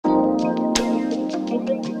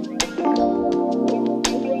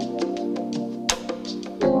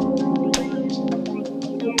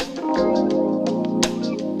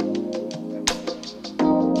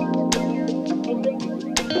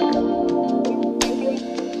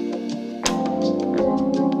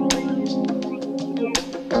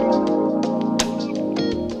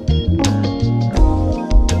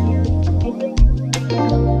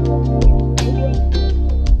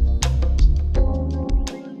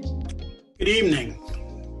Good evening.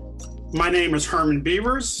 My name is Herman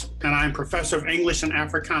Beavers, and I'm Professor of English and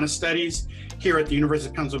Africana Studies here at the University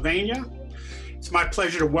of Pennsylvania. It's my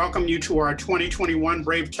pleasure to welcome you to our 2021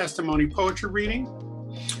 Brave Testimony Poetry Reading.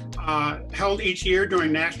 Held each year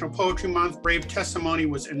during National Poetry Month, Brave Testimony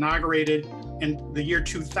was inaugurated in the year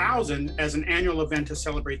 2000 as an annual event to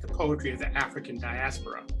celebrate the poetry of the African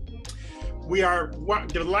diaspora. We are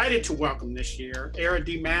delighted to welcome this year Airea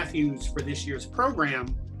D. Matthews for this year's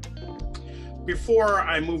program. Before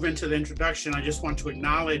I move into the introduction, I just want to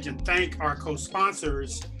acknowledge and thank our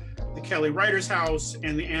co-sponsors, the Kelly Writers House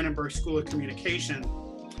and the Annenberg School of Communication,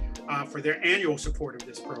 for their annual support of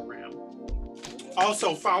this program.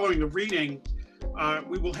 Also, following the reading,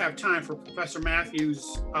 we will have time for Professor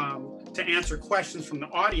Matthews to answer questions from the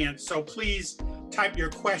audience. So please type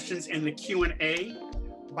your questions in the Q&A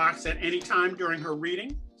box at any time during her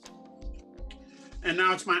reading. And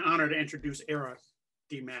now it's my honor to introduce Airea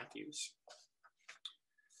D. Matthews.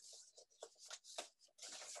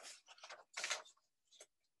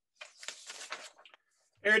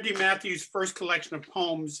 Airea D. Matthews' first collection of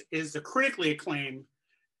poems is the critically acclaimed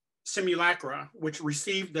Simulacra, which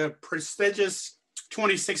received the prestigious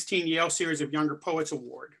 2016 Yale Series of Younger Poets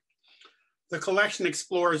Award. The collection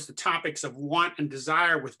explores the topics of want and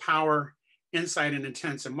desire with power, insight, and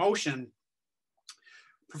intense emotion.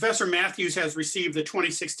 Professor Matthews has received the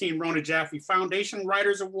 2016 Rona Jaffe Foundation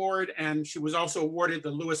Writers Award, and she was also awarded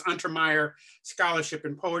the Louis Untermeyer Scholarship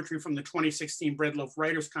in Poetry from the 2016 Breadloaf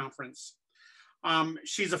Writers Conference.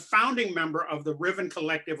 She's a founding member of the Riven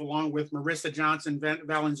Collective, along with Marissa Johnson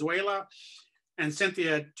Valenzuela and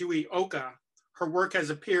Cynthia Dewey Oka. Her work has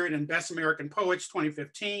appeared in Best American Poets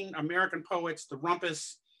 2015, American Poets, The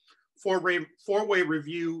Rumpus, Four-Way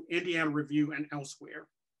Review, Indiana Review, and elsewhere.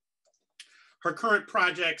 Her current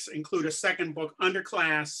projects include a second book,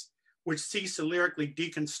 Underclass, which seeks to lyrically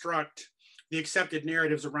deconstruct the accepted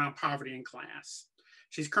narratives around poverty and class.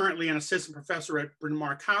 She's currently an assistant professor at Bryn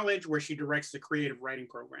Mawr College, where she directs the creative writing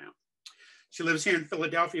program. She lives here in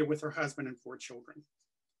Philadelphia with her husband and 4 children.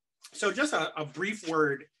 So just a brief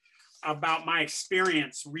word about my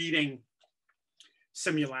experience reading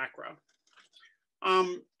Simulacra.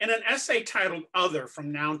 In an essay titled Other,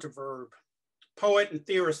 From Noun to Verb, poet and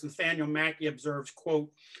theorist Nathaniel Mackey observes,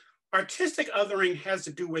 quote, "Artistic othering has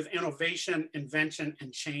to do with innovation, invention,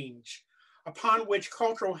 and change, upon which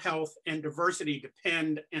cultural health and diversity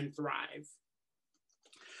depend and thrive."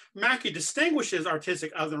 Mackey distinguishes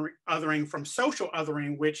artistic othering from social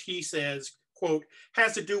othering, which he says, quote,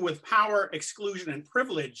 "has to do with power, exclusion, and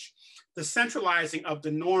privilege, the centralizing of the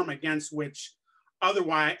norm against which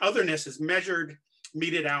otherness is measured,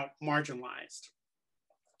 meted out, marginalized."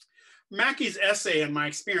 Mackey's essay and my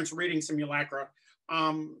experience reading Simulacra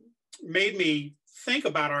made me think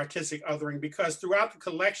about artistic othering, because throughout the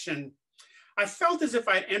collection, I felt as if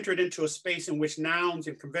I'd entered into a space in which nouns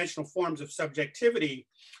and conventional forms of subjectivity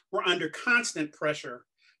were under constant pressure,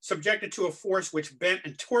 subjected to a force which bent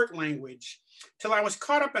and torqued language, till I was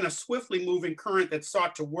caught up in a swiftly moving current that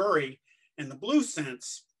sought to worry, in the blue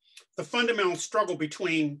sense, the fundamental struggle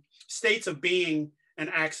between states of being and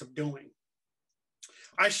acts of doing.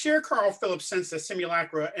 I share Carl Phillips' sense that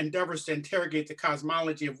Simulacra endeavors to interrogate the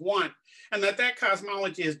cosmology of want, and that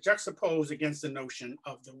cosmology is juxtaposed against the notion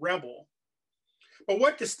of the rebel. But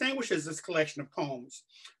what distinguishes this collection of poems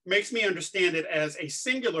makes me understand it as a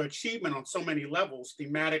singular achievement on so many levels,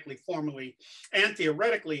 thematically, formally, and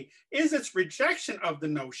theoretically, is its rejection of the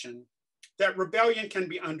notion that rebellion can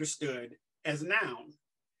be understood as noun,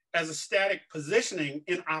 as a static positioning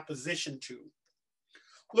in opposition to.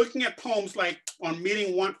 Looking at poems like On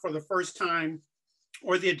Meeting Want for the First Time,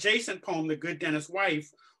 or the adjacent poem, The Good Dentist's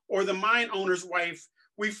Wife, or The Mine Owner's Wife,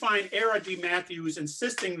 we find Airea D. Matthews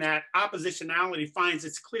insisting that oppositionality finds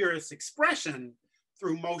its clearest expression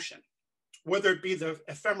through motion, whether it be the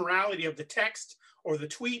ephemerality of the text or the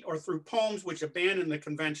tweet, or through poems which abandon the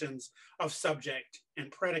conventions of subject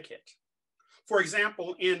and predicate. For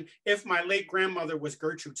example, in If My Late Grandmother Was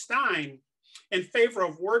Gertrude Stein, in favor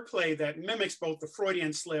of wordplay that mimics both the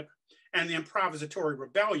Freudian slip and the improvisatory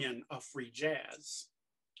rebellion of free jazz.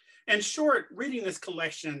 In short, reading this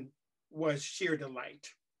collection was sheer delight.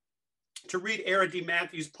 To read Airea D.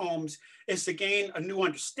 Matthews' poems is to gain a new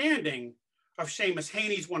understanding of Seamus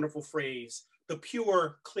Heaney's wonderful phrase, the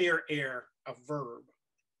pure, clear air of verb,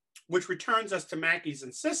 which returns us to Mackey's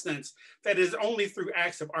insistence that it is only through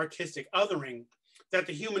acts of artistic othering that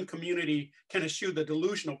the human community can eschew the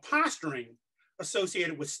delusional posturing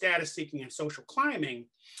associated with status seeking and social climbing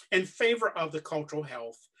in favor of the cultural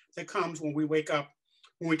health that comes when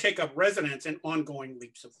we take up residence in ongoing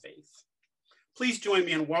leaps of faith. Please join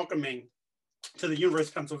me in welcoming to the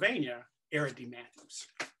University of Pennsylvania, Airea D. Matthews.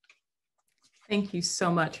 Thank you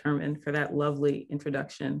so much, Herman, for that lovely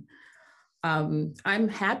introduction. I'm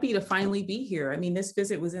happy to finally be here. I mean, this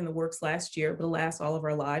visit was in the works last year, but alas, all of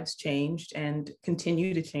our lives changed and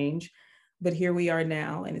continue to change. But here we are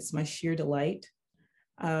now, and it's my sheer delight.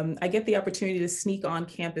 I get the opportunity to sneak on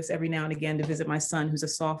campus every now and again to visit my son, who's a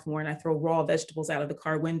sophomore, and I throw raw vegetables out of the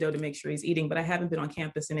car window to make sure he's eating, but I haven't been on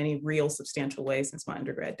campus in any real substantial way since my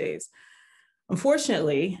undergrad days.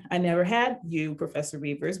 Unfortunately, I never had you, Professor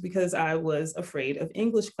Beavers, because I was afraid of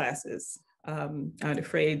English classes. I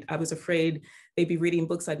was afraid they'd be reading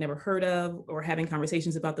books I'd never heard of or having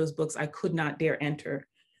conversations about those books I could not dare enter.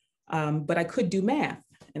 But I could do math.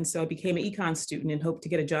 And so I became an econ student and hoped to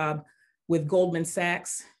get a job with Goldman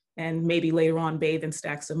Sachs and maybe later on bathe in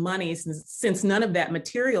stacks of money. Since none of that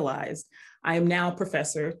materialized, I am now a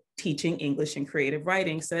professor teaching English and creative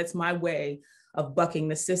writing. So that's my way of bucking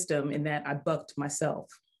the system, in that I bucked myself.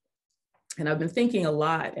 And I've been thinking a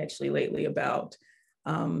lot actually lately about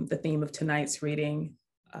the theme of tonight's reading,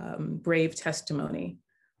 Brave Testimony,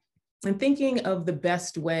 and thinking of the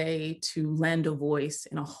best way to lend a voice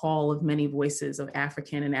in a hall of many voices of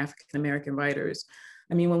African and African-American writers.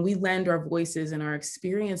 I mean, when we lend our voices and our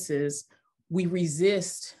experiences, we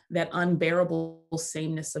resist that unbearable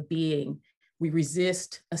sameness of being. We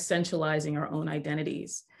resist essentializing our own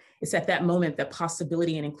identities. It's at that moment that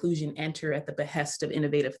possibility and inclusion enter at the behest of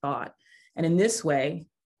innovative thought. And in this way,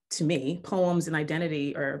 to me, poems and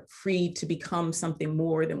identity are free to become something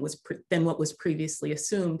more than what was previously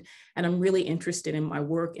assumed. And I'm really interested in my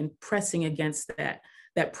work in pressing against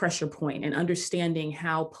that pressure point and understanding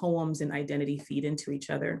how poems and identity feed into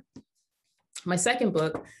each other. My second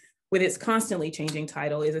book, with its constantly changing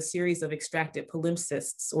title, is a series of extracted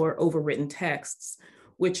palimpsests, or overwritten texts,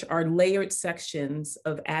 which are layered sections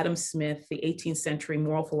of Adam Smith, the 18th century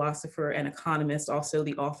moral philosopher and economist, also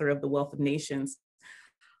the author of The Wealth of Nations,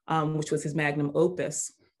 which was his magnum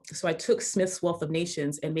opus. So I took Smith's Wealth of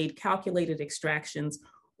Nations and made calculated extractions,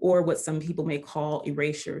 or what some people may call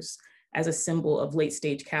erasures, as a symbol of late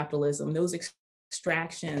stage capitalism. Those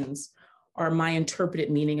extractions are my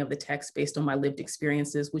interpreted meaning of the text based on my lived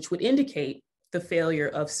experiences, which would indicate the failure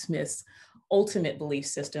of Smith's ultimate belief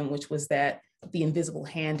system, which was that the invisible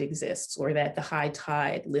hand exists, or that the high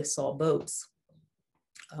tide lifts all boats.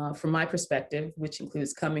 From my perspective, which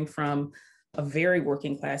includes coming from a very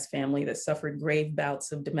working class family that suffered grave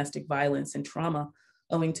bouts of domestic violence and trauma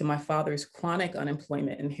owing to my father's chronic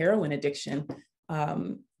unemployment and heroin addiction,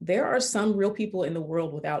 there are some real people in the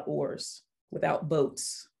world without oars, without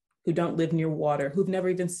boats, who don't live near water, who've never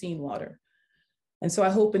even seen water. And so I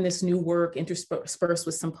hope in this new work, interspersed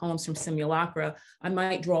with some poems from Simulacra, I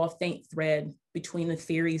might draw a faint thread between the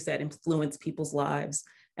theories that influence people's lives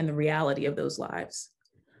and the reality of those lives.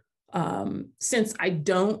 Since I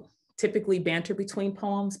don't typically banter between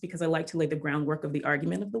poems, because I like to lay the groundwork of the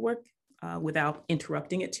argument of the work without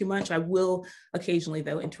interrupting it too much, I will occasionally,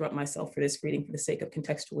 though, interrupt myself for this reading for the sake of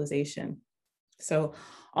contextualization. So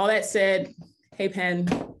all that said, hey Penn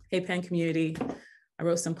community, I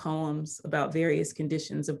wrote some poems about various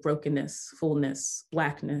conditions of brokenness, fullness,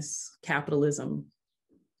 Blackness, capitalism.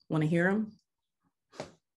 Want to hear them?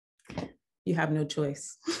 You have no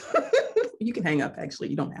choice. You can hang up, actually,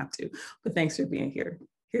 you don't have to, but thanks for being here.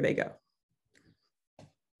 Here they go.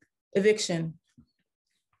 Eviction.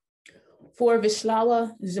 For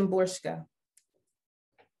Wisława Szymborska.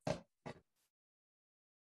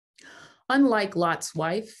 Unlike Lot's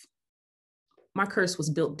wife, my curse was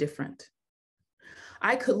built different.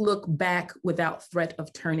 I could look back without threat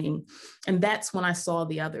of turning, and that's when I saw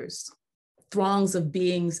the others, throngs of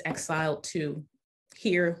beings exiled too.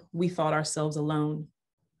 Here, we thought ourselves alone.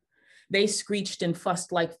 They screeched and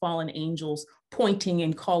fussed like fallen angels, pointing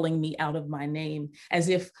and calling me out of my name, as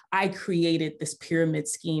if I created this pyramid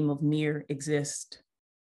scheme of mere exist.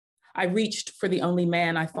 I reached for the only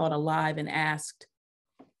man I thought alive and asked,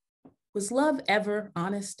 was love ever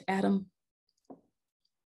honest, Adam?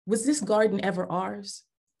 Was this garden ever ours?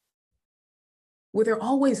 Were there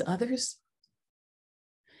always others?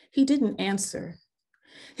 He didn't answer.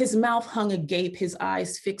 His mouth hung agape, his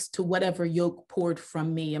eyes fixed to whatever yoke poured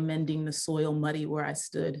from me, amending the soil muddy where I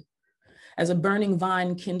stood. As a burning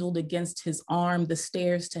vine kindled against his arm, the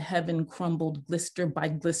stairs to heaven crumbled glister by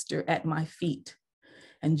glister at my feet.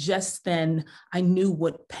 And just then I knew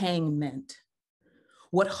what pang meant,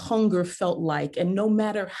 what hunger felt like, and no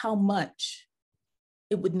matter how much,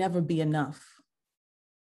 it would never be enough.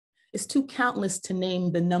 It's too countless to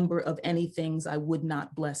name the number of anythings I would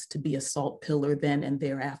not bless to be a salt pillar then and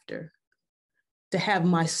thereafter. To have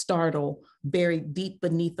my startle buried deep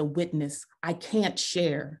beneath a witness I can't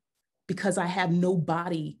share because I have no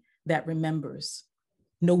body that remembers,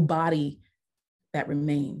 no body that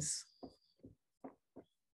remains.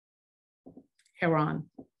 Heron.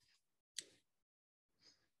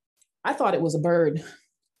 I thought it was a bird.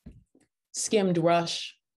 Skimmed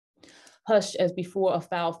rush, hushed as before a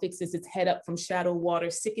fowl fixes its head up from shallow water,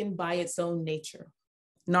 sickened by its own nature.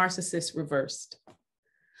 Narcissist reversed.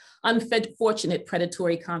 Unfortunate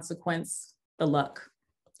predatory consequence, the luck.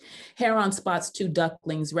 Heron spots two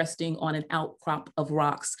ducklings resting on an outcrop of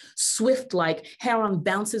rocks. Swift-like, Heron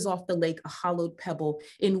bounces off the lake, a hollowed pebble.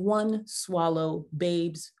 In one swallow,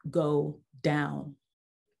 babes go down.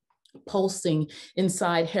 Pulsing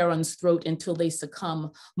inside Heron's throat until they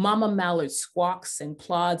succumb. Mama Mallard squawks and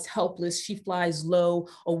plods, helpless. She flies low,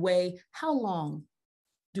 away. How long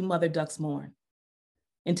do mother ducks mourn?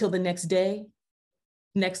 Until the next day?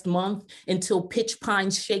 Next month? Until pitch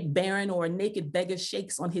pines shake barren or a naked beggar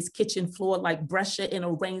shakes on his kitchen floor like Brescia in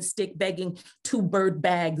a rain stick begging 2 bird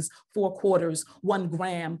bags, 4 quarters, 1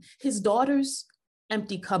 gram. His daughters?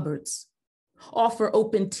 Empty cupboards. Offer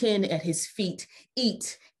open tin at his feet.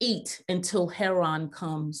 Eat, eat until Heron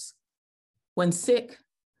comes. When sick,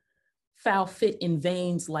 foul fit in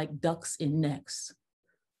veins like ducks in necks.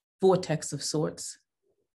 Vortex of sorts.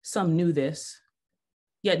 Some knew this,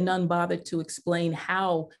 yet none bothered to explain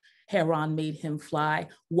how Heron made him fly,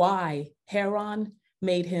 why Heron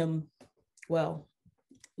made him, well,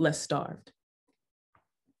 less starved.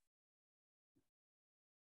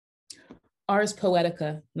 Ars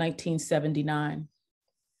Poetica, 1979.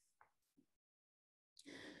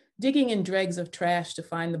 Digging in dregs of trash to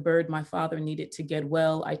find the bird my father needed to get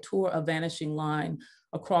well, I tore a vanishing line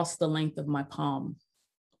across the length of my palm.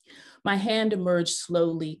 My hand emerged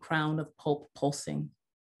slowly, crown of pulp pulsing.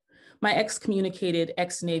 My excommunicated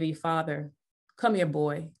ex-Navy father, come here,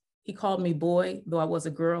 boy. He called me boy, though I was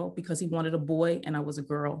a girl, because he wanted a boy and I was a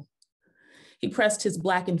girl. He pressed his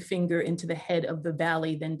blackened finger into the head of the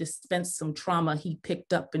valley, then dispensed some trauma he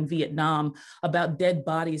picked up in Vietnam about dead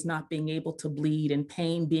bodies not being able to bleed and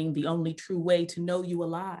pain being the only true way to know you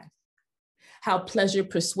alive. How pleasure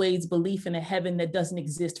persuades belief in a heaven that doesn't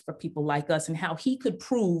exist for people like us, and how he could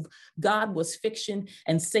prove God was fiction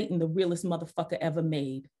and Satan the realest motherfucker ever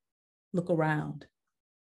made. Look around.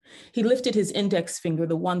 He lifted his index finger,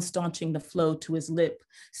 the one staunching the flow, to his lip,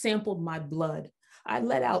 sampled my blood. I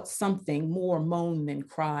let out something, more moan than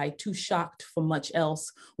cry, too shocked for much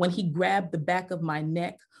else, when he grabbed the back of my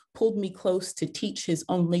neck, pulled me close to teach his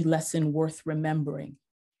only lesson worth remembering.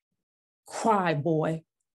 Cry, boy.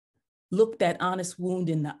 Look that honest wound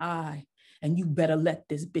in the eye, and you better let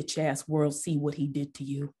this bitch-ass world see what he did to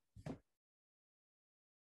you.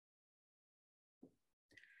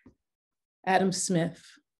 Adam Smith,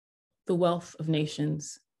 The Wealth of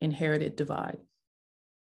Nations, Inherited Divide.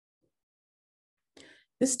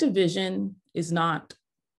 This division is not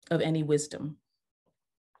of any wisdom.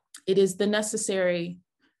 It is the necessary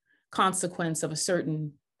consequence of a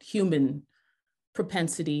certain human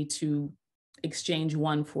propensity to exchange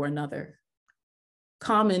one for another.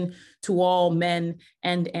 Common to all men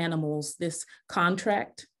and animals, this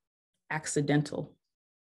contract, accidental.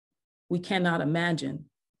 We cannot imagine,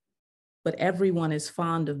 but everyone is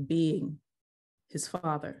fond of being his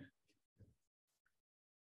father.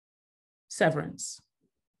 Severance.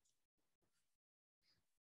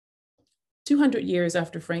 200 years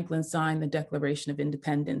after Franklin signed the Declaration of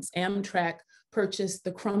Independence, Amtrak purchased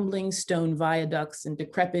the crumbling stone viaducts and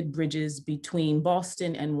decrepit bridges between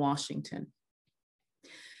Boston and Washington.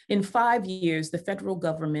 In 5 years, the federal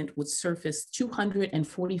government would surface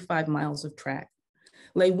 245 miles of track,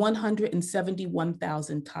 lay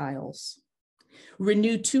 171,000 tiles,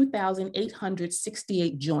 renew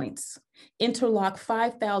 2,868 joints, interlock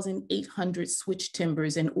 5,800 switch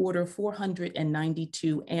timbers, and order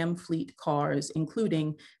 492 Amfleet cars,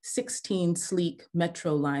 including 16 sleek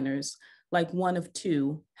metro liners, like one of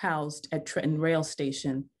 2 housed at Trenton Rail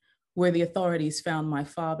Station, where the authorities found my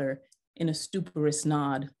father in a stuporous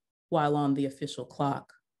nod while on the official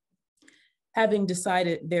clock. Having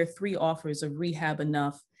decided their 3 offers of rehab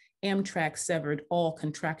enough, Amtrak severed all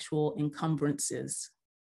contractual encumbrances.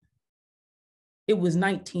 It was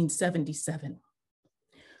 1977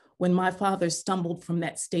 when my father stumbled from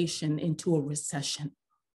that station into a recession,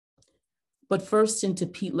 but first into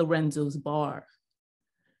Pete Lorenzo's bar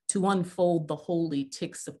to unfold the holy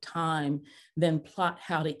ticks of time, then plot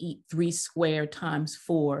how to eat 3 square times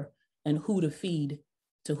 4 and who to feed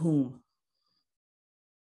to whom.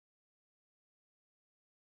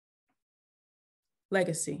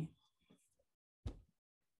 Legacy.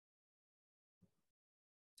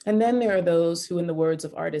 And then there are those who, in the words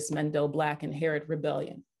of artist Mendel Black, inherit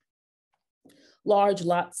rebellion. large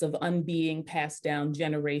lots of unbeing passed down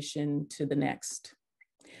generation to the next.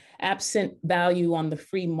 Absent value on the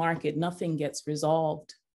free market, nothing gets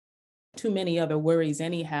resolved. Too many other worries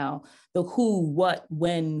anyhow, the who, what,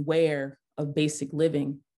 when, where of basic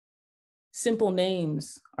living. Simple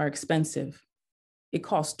names are expensive. It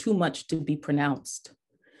costs too much to be pronounced.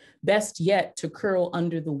 Best yet to curl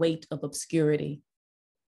under the weight of obscurity.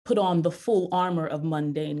 Put on the full armor of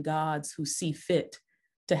mundane gods who see fit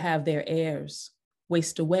to have their heirs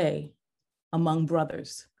waste away among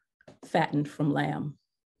brothers, fattened from lamb.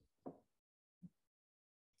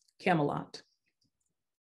 Camelot.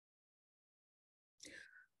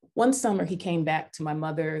 One summer, he came back to my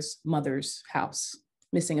mother's house,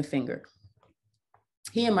 missing a finger.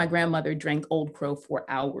 He and my grandmother drank Old Crow for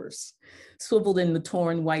hours, swiveled in the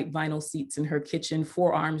torn white vinyl seats in her kitchen,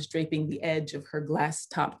 forearms draping the edge of her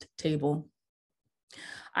glass-topped table.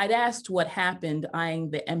 I'd asked what happened,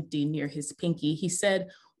 eyeing the empty near his pinky. He said,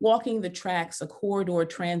 walking the tracks, a corridor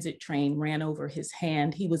transit train ran over his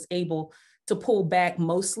hand. He was able to pull back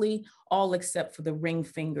mostly, all except for the ring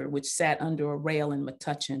finger, which sat under a rail in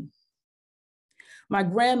Metuchen. My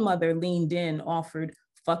grandmother leaned in, offered,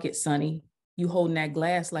 "Fuck it, Sonny. You holding that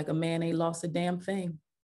glass like a man ain't lost a damn thing."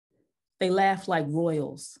 They laughed like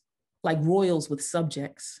royals with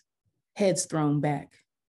subjects, heads thrown back.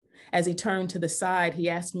 As he turned to the side, he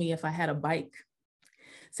asked me if I had a bike.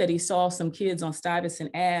 Said he saw some kids on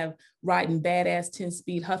Stuyvesant Ave riding badass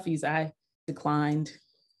 10-speed Huffies. I declined.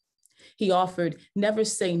 He offered, "Never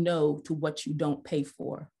say no to what you don't pay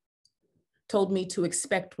for." Told me to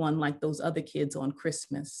expect one like those other kids on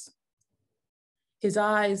Christmas. His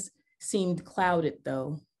eyes seemed clouded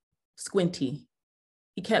though, squinty.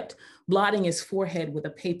 He kept blotting his forehead with a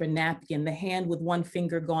paper napkin. The hand with one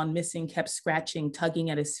finger gone missing kept scratching, tugging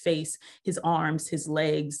at his face, his arms, his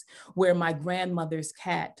legs, where my grandmother's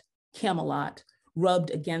cat, Camelot, rubbed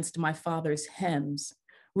against my father's hems,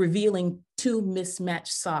 revealing two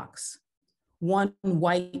mismatched socks, one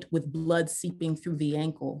white with blood seeping through the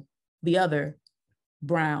ankle, the other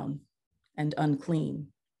brown and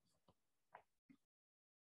unclean.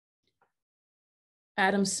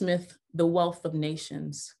 Adam Smith, The Wealth of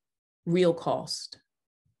Nations, real cost.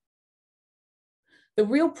 The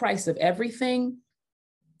real price of everything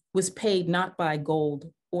was paid not by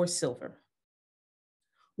gold or silver.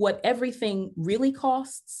 What everything really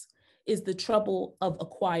costs is the trouble of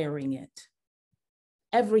acquiring it.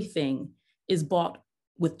 Everything is bought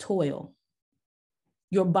with toil.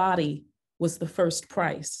 Your body was the first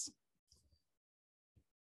price.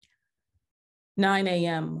 9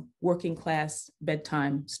 a.m., working class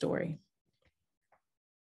bedtime story.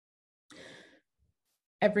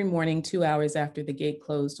 Every morning, 2 hours after the gate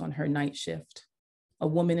closed on her night shift, a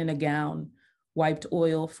woman in a gown wiped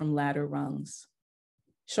oil from ladder rungs,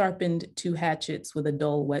 sharpened 2 hatchets with a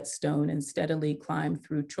dull whetstone, and steadily climbed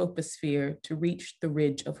through troposphere to reach the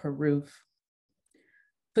ridge of her roof.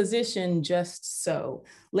 Positioned just so,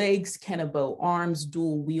 legs Kennebeau, arms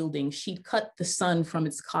dual wielding, she'd cut the sun from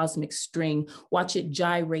its cosmic string, watch it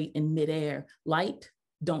gyrate in midair. Light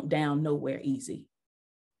don't down nowhere easy.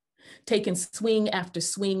 Taking swing after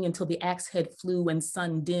swing until the axe head flew and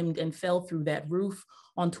sun dimmed and fell through that roof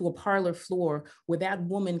onto a parlor floor where that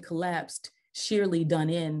woman collapsed, sheerly done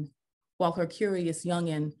in, while her curious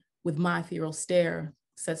youngin' with my feral stare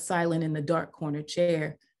sat silent in the dark corner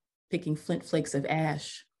chair, picking flint flakes of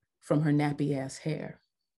ash from her nappy ass hair.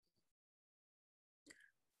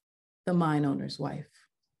 The mine owner's wife.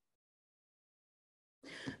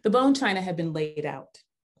 The bone china had been laid out,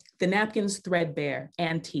 the napkins threadbare,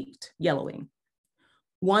 antiqued, yellowing.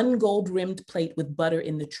 One gold-rimmed plate with butter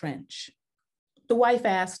in the trench. The wife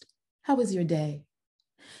asked, "How was your day?"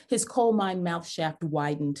 His coal mine mouth shaft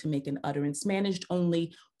widened to make an utterance, managed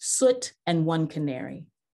only soot and one canary.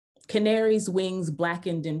 Canaries' wings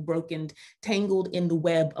blackened and broken, tangled in the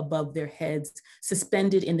web above their heads,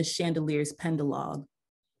 suspended in the chandelier's pendulogue.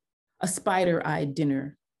 A spider-eyed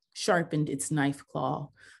dinner sharpened its knife claw.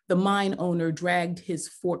 The mine owner dragged his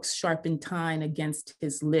fork's sharpened tine against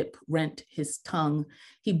his lip, rent his tongue.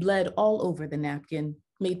 He bled all over the napkin,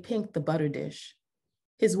 made pink the butter dish.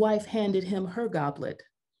 His wife handed him her goblet.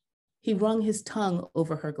 He wrung his tongue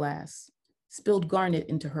over her glass, spilled garnet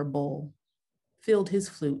into her bowl, filled his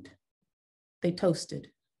flute. They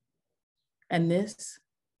toasted. And this,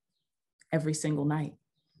 every single night.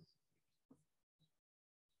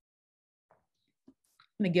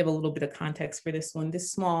 I'm gonna give a little bit of context for this one.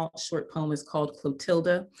 This small short poem is called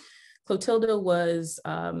Clotilda. Clotilda was,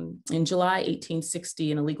 in July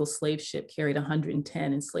 1860, an illegal slave ship carried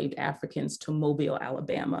 110 enslaved Africans to Mobile,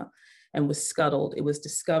 Alabama, and was scuttled. It was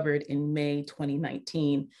discovered in May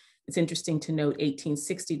 2019. It's interesting to note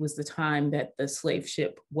 1860 was the time that the slave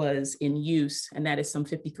ship was in use, and that is some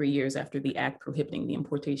 53 years after the act prohibiting the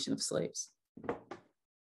importation of slaves.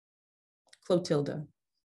 Clotilda.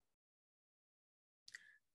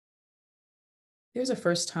 There's a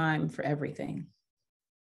first time for everything.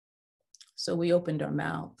 So we opened our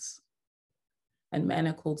mouths, and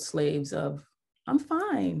manacled slaves of, I'm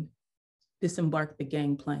fine, disembarked the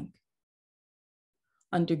gangplank.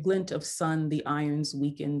 Under glint of sun, the irons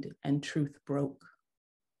weakened and truth broke.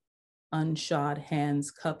 Unshod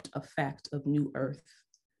hands cupped a fact of new earth,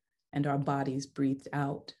 and our bodies breathed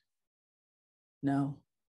out. No,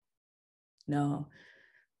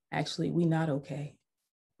 actually, we not okay.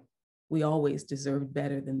 We always deserved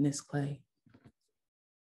better than this clay.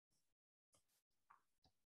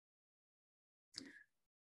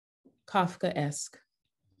 Kafka-esque.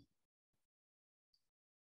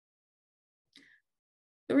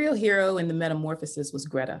 The real hero in the metamorphosis was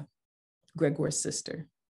Greta, Gregor's sister.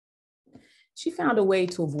 She found a way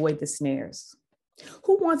to avoid the snares.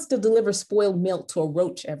 Who wants to deliver spoiled milk to a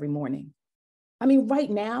roach every morning? I mean, right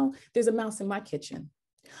now, there's a mouse in my kitchen.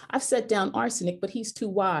 I've set down arsenic, but he's too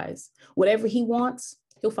wise. Whatever he wants,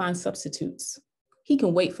 he'll find substitutes. He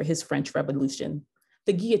can wait for his French Revolution,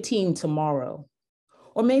 the guillotine tomorrow.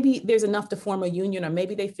 Or maybe there's enough to form a union, or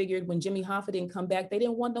maybe they figured when Jimmy Hoffa didn't come back, they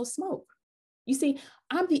didn't want no smoke. You see,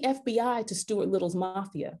 I'm the FBI to Stuart Little's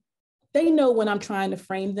mafia. They know when I'm trying to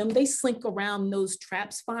frame them. They slink around those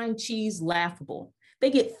traps, find cheese laughable. They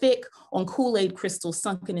get thick on Kool-Aid crystals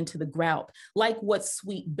sunken into the grout, like what's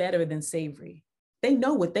sweet better than savory. They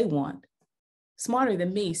know what they want. Smarter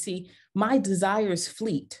than me. See, my desires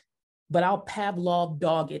fleet, but I'll Pavlov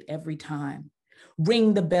dog it every time.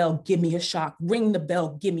 Ring the bell, give me a shock. Ring the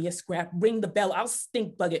bell, give me a scrap. Ring the bell, I'll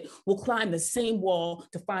stink bug it. We'll climb the same wall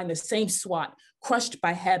to find the same SWAT, crushed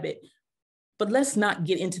by habit. But let's not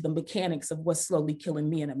get into the mechanics of what's slowly killing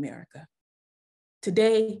me in America.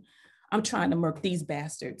 Today, I'm trying to murk these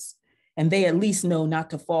bastards, and they at least know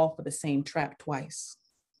not to fall for the same trap twice.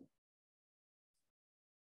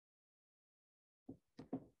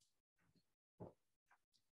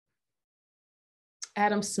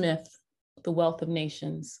 Adam Smith, The Wealth of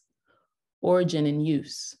Nations, Origin and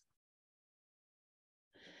Use.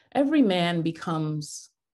 Every man becomes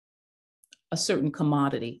a certain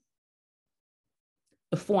commodity.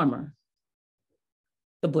 The former,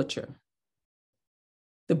 the butcher,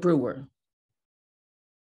 the brewer,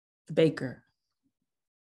 the baker,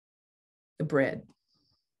 the bread.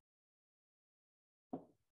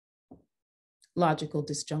 Logical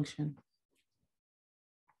disjunction.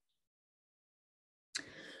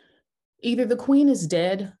 Either the queen is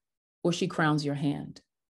dead or she crowns your hand.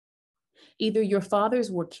 Either your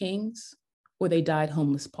fathers were kings or they died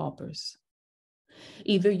homeless paupers.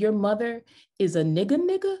 Either your mother is a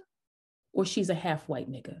nigga or she's a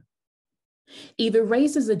half-white nigga. Either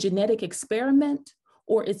race is a genetic experiment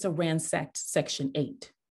or it's a ransacked Section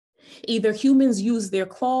 8. Either humans use their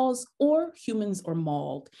claws or humans are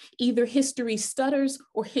mauled. Either history stutters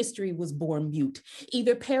or history was born mute.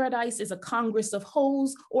 Either paradise is a congress of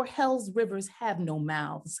holes or hell's rivers have no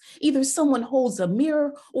mouths. Either someone holds a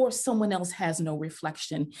mirror or someone else has no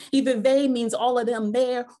reflection. Either they means all of them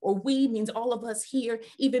there or we means all of us here.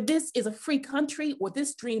 Either this is a free country or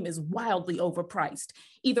this dream is wildly overpriced.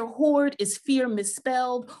 Either hoard is fear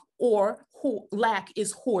misspelled or lack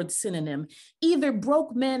is hoard synonym. Either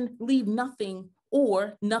broke men leave nothing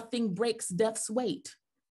or nothing breaks death's weight.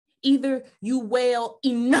 Either you wail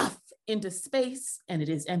enough into space and it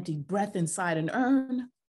is empty breath inside an urn,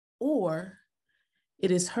 or it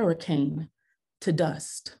is hurricane to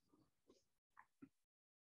dust.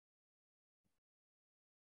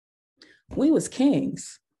 We was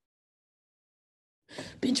kings.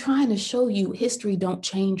 Been trying to show you history don't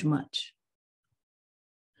change much.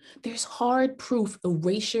 There's hard proof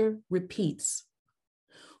erasure repeats.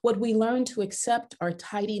 What we learn to accept are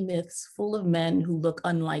tidy myths full of men who look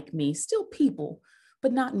unlike me, still people,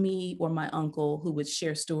 but not me or my uncle who would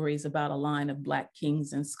share stories about a line of Black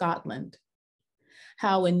kings in Scotland.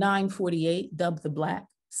 How in 948, Dub the Black,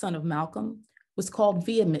 son of Malcolm, was called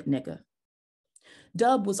vehement nigga.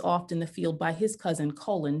 Dub was oft in the field by his cousin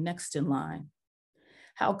Colin next in line.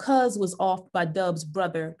 How Cuz was off by Dub's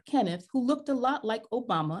brother, Kenneth, who looked a lot like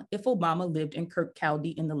Obama if Obama lived in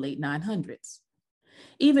Kirkcaldy in the late 900s.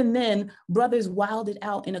 Even then, brothers wilded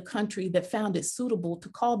out in a country that found it suitable to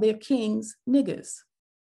call their kings niggas.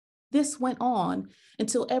 This went on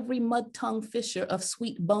until every mud-tongued fisher of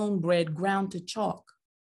sweet bone bread ground to chalk,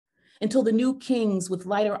 until the new kings with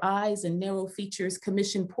lighter eyes and narrow features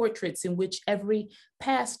commissioned portraits in which every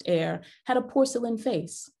past heir had a porcelain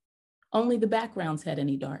face. Only the backgrounds had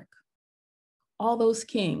any dark. all those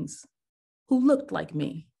kings who looked like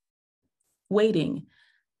me, waiting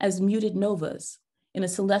as muted novas in a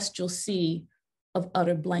celestial sea of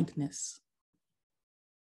utter blankness.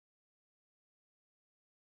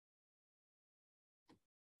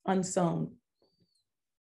 Unsown.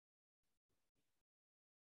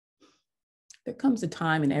 There comes a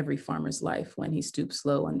time in every farmer's life when he stoops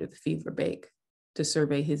low under the fever bake to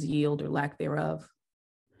survey his yield or lack thereof.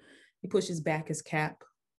 He pushes back his cap,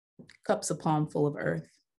 cups a palm full of earth.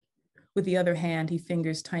 With the other hand, he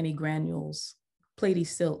fingers tiny granules, platy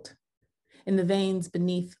silt. In the veins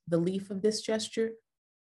beneath the leaf of this gesture,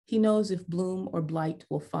 he knows if bloom or blight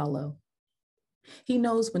will follow. He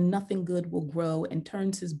knows when nothing good will grow and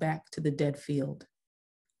turns his back to the dead field,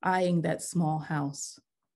 eyeing that small house,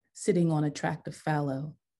 sitting on a tract of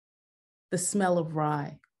fallow, the smell of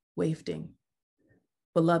rye wafting,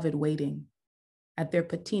 beloved waiting at their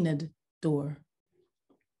patinaed door.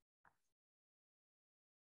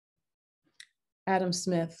 Adam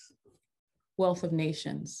Smith, Wealth of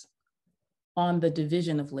Nations, on the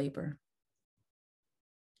division of labor.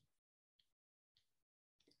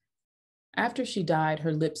 After she died,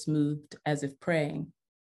 her lips moved as if praying.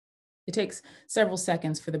 It takes several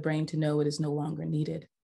seconds for the brain to know it is no longer needed.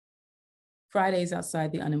 Fridays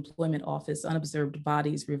outside the unemployment office, unobserved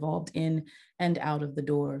bodies revolved in and out of the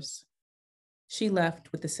doors. She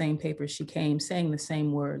left with the same paper she came, saying the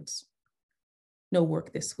same words. No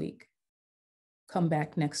work this week. Come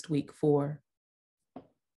back next week for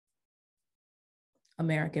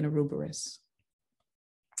American Aruberus.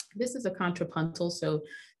 This is a contrapuntal, so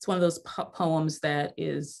it's one of those poems that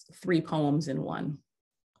is 3 poems in one.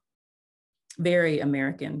 Very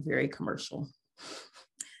American, very commercial,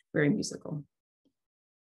 very musical.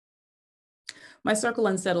 My circle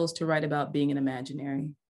unsettles to write about being an imaginary,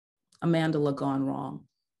 a mandala gone wrong,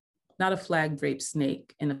 not a flag-draped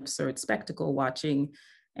snake, an absurd spectacle watching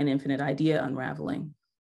an infinite idea unraveling.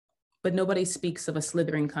 But nobody speaks of a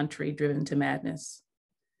slithering country driven to madness.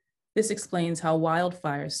 This explains how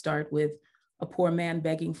wildfires start with a poor man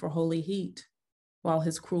begging for holy heat while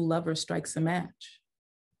his cruel lover strikes a match.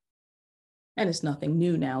 And it's nothing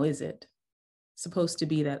new now, is it? Supposed to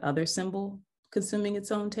be that other symbol consuming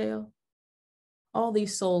its own tail? All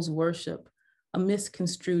these souls worship a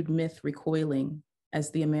misconstrued myth recoiling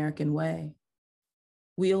as the American way,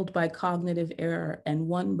 wheeled by cognitive error and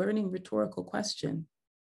one burning rhetorical question.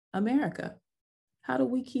 America, how do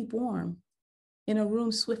we keep warm in a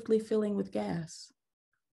room swiftly filling with gas?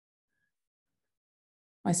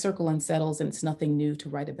 My circle unsettles, and it's nothing new to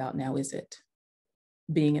write about now, is it?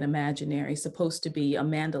 Being an imaginary, supposed to be a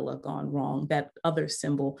mandala gone wrong, that other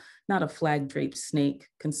symbol, not a flag-draped snake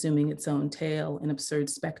consuming its own tail, an absurd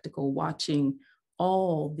spectacle, watching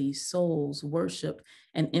all these souls worship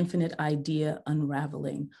an infinite idea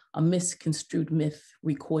unraveling, a misconstrued myth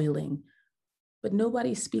recoiling. But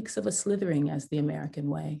nobody speaks of a slithering as the American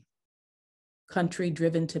way. Country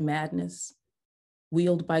driven to madness,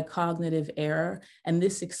 wheeled by cognitive error, and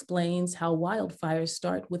this explains how wildfires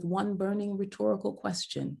start with one burning rhetorical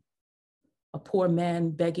question. A poor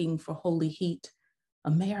man begging for holy heat.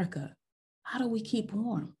 America, how do we keep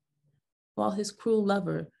warm? While his cruel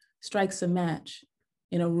lover strikes a match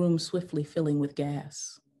in a room swiftly filling with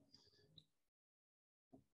gas.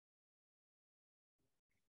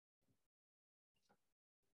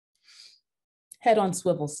 Head on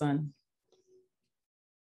swivel, son.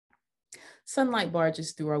 Sunlight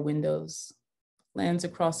barges through our windows, lands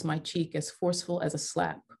across my cheek as forceful as a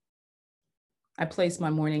slap. I place my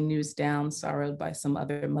morning news down, sorrowed by some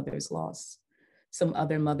other mother's loss. Some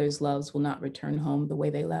other mother's loves will not return home the way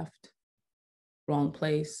they left. Wrong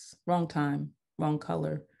place, wrong time, wrong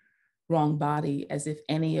color, wrong body, as if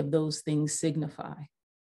any of those things signify.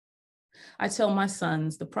 I tell my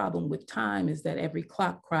sons the problem with time is that every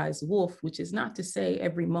clock cries wolf, which is not to say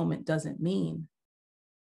every moment doesn't mean.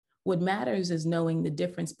 What matters is knowing the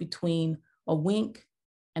difference between a wink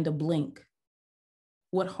and a blink,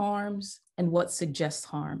 what harms and what suggests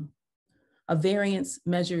harm, a variance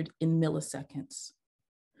measured in milliseconds.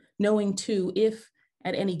 Knowing too, if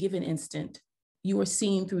at any given instant, you are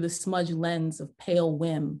seen through the smudged lens of pale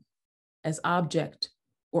whim as object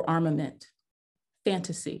or armament,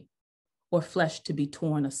 fantasy or flesh to be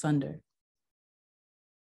torn asunder.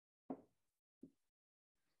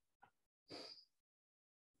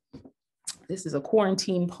 This is a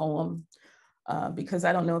quarantine poem because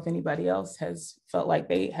I don't know if anybody else has felt like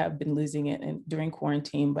they have been losing it during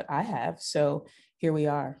quarantine, but I have, so here we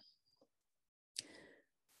are.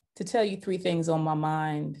 To tell you 3 things on my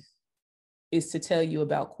mind is to tell you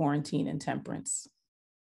about quarantine and temperance.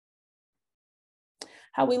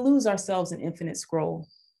 How we lose ourselves in infinite scroll.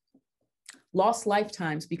 Lost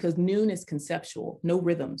lifetimes because noon is conceptual, no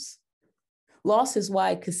rhythms. Loss is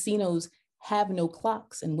why casinos have no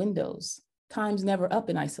clocks and windows. Time's never up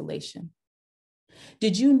in isolation.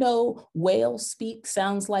 Did you know whale speak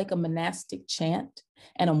sounds like a monastic chant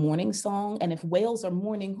and a morning song? And if whales are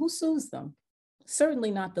mourning, who soothes them?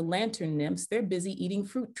 Certainly not the lantern nymphs. They're busy eating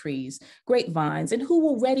fruit trees, grapevines, and who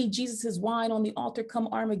will ready Jesus's wine on the altar come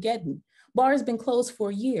Armageddon? Bar's been closed for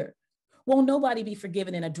a year. Won't nobody be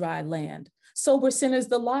forgiven in a dry land? Sober sinners,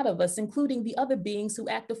 the lot of us, including the other beings who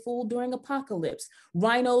act a fool during apocalypse.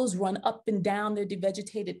 Rhinos run up and down their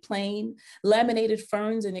devegetated plain. Laminated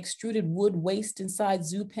ferns and extruded wood waste inside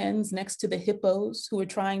zoo pens next to the hippos who are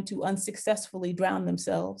trying to unsuccessfully drown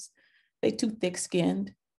themselves. They too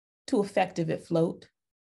thick-skinned, too effective at float,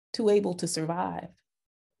 too able to survive.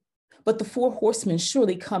 But the four horsemen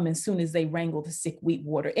surely come as soon as they wrangle the sick wheat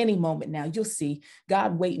water. Any moment now, you'll see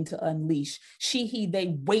God waiting to unleash. She, he,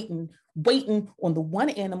 they waiting on the one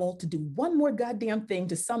animal to do one more goddamn thing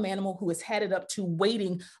to some animal who has had it up to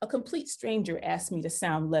waiting. A complete stranger asked me to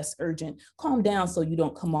sound less urgent. Calm down so you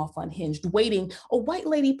don't come off unhinged. Waiting. A white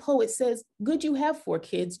lady poet says, good you have 4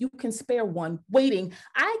 kids. You can spare one. Waiting.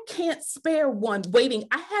 I can't spare one. Waiting.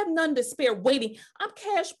 I have none to spare. Waiting. I'm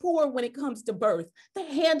cash poor when it comes to birth. The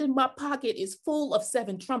hand in my pocket is full of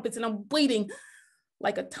 7 trumpets and I'm waiting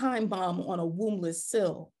like a time bomb on a wombless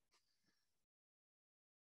sill.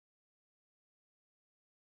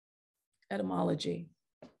 Etymology.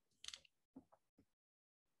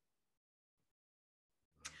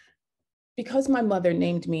 Because my mother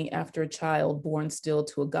named me after a child born still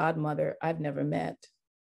to a godmother I've never met,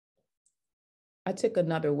 I took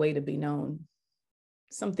another way to be known.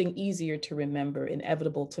 Something easier to remember,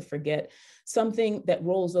 inevitable to forget, something that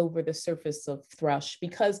rolls over the surface of thrush.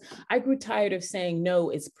 Because I grew tired of saying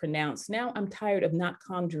no is pronounced. Now I'm tired of not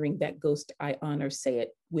conjuring that ghost I honor. Say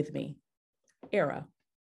it with me. Airea.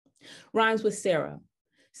 Rhymes with Sarah.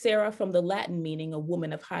 Sarah from the Latin meaning a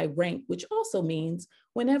woman of high rank, which also means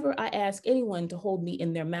whenever I ask anyone to hold me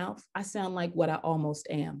in their mouth, I sound like what I almost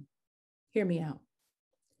am. Hear me out.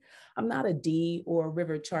 I'm not a D or a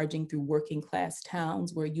river charging through working class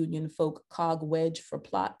towns where union folk cog wedge for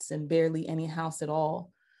plots and barely any house at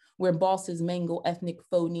all, where bosses mangle ethnic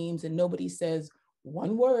phonemes and nobody says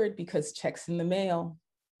one word because checks in the mail.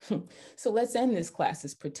 So let's end this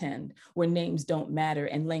classist pretend where names don't matter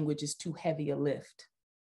and language is too heavy a lift.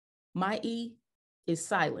 My E is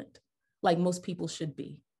silent, like most people should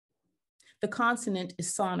be. The consonant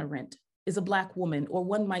is sonorant, is a Black woman, or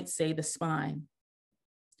one might say the spine.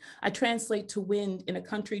 I translate to wind in a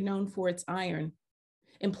country known for its iron.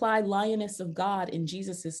 Implied lioness of God in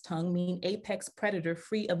Jesus's tongue mean apex predator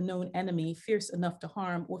free of known enemy, fierce enough to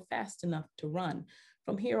harm or fast enough to run.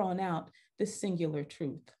 From here on out, this singular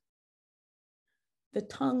truth. The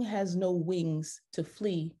tongue has no wings to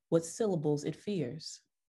flee what syllables it fears.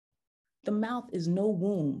 The mouth is no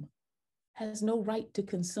womb, has no right to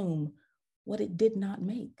consume what it did not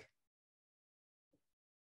make.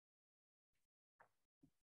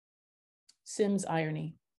 Sim's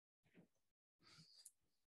irony.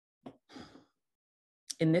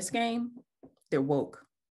 In this game, they're woke.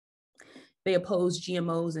 They oppose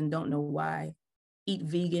GMOs and don't know why, eat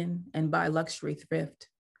vegan and buy luxury thrift,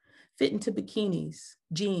 fit into bikinis,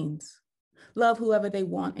 jeans, love whoever they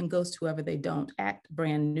want and ghost whoever they don't, act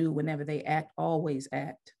brand new whenever they act, always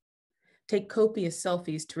act. Take copious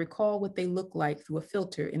selfies to recall what they look like through a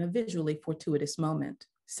filter in a visually fortuitous moment.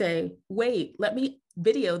 Say, wait, let me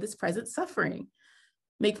video this present suffering.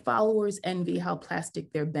 Make followers envy how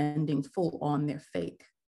plastic they're bending full on their fake.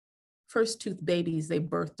 First tooth babies they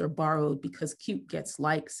birthed or borrowed because cute gets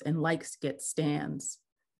likes and likes get stands.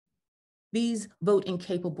 These vote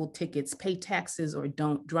incapable tickets, pay taxes or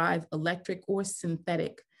don't, drive electric or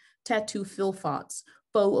synthetic, tattoo filfots,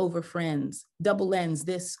 foe over friends, double ends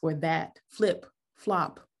this or that, flip,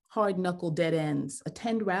 flop, hard knuckle dead ends,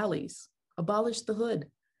 attend rallies, abolish the hood,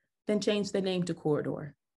 then change the name to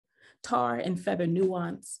corridor. Tar and feather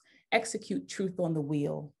nuance, execute truth on the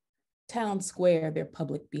wheel, town square their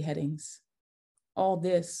public beheadings. All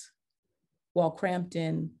this while cramped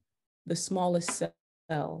in the smallest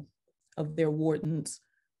cell of their warden's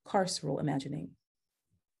carceral imagining.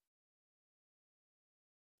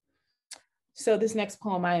 So this next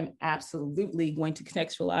poem I am absolutely going to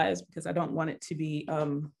contextualize because I don't want it to be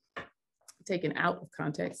taken out of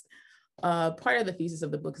context. Part of the thesis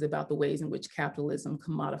of the book is about the ways in which capitalism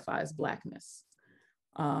commodifies Blackness.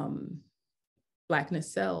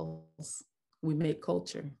 Blackness sells, we make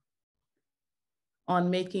culture. On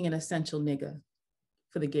making an essential nigga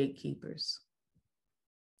for the gatekeepers.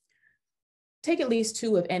 Take at least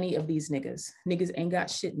two of any of these niggas. Niggas ain't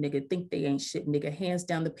got shit, nigga. Think they ain't shit, nigga. Hands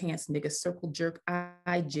down the pants, nigga. Circle jerk, eye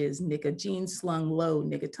jizz, nigga. Jeans slung low,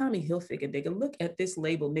 nigga. Tommy Hilfiger, nigga. Look at this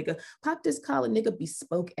label, nigga. Pop this collar, nigga.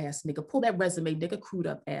 Bespoke ass, nigga. Pull that resume, nigga. Crude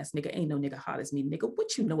up ass, nigga. Ain't no nigga hot as me, nigga.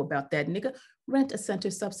 What you know about that, nigga? Rent a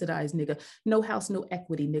center subsidized, nigga. No house, no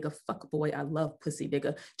equity, nigga. Fuck boy, I love pussy,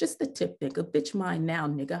 nigga. Just the tip, nigga. Bitch mine now,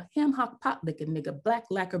 nigga. Ham hock pot liquor, nigga. Black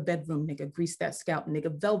lacquer bedroom, nigga. Grease that scalp,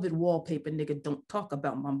 nigga. Velvet wallpaper, nigga. Don't talk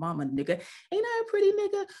about my mama, nigga. Ain't I a pretty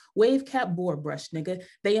nigga? Wave cap board brush, nigga.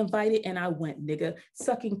 They invited and I went, nigga.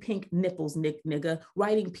 Sucking pink nipples, nigga.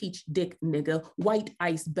 Riding peach dick, nigga. White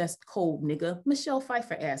ice best cold, nigga. Michelle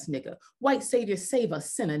Pfeiffer ass, nigga. White savior save a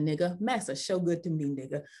sinner, nigga. Massa show good to me,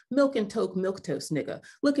 nigga. Milk and milk toast, nigga.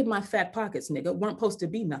 Look at my fat pockets, nigga. Weren't supposed to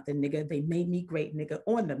be nothing, nigga. They made me great, nigga.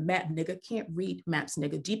 On the map, nigga. Can't read maps,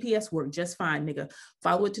 nigga. GPS work just fine, nigga.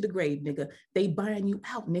 Follow it to the grave, nigga. They buying you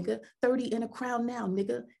out, nigga. 30 in a crown now,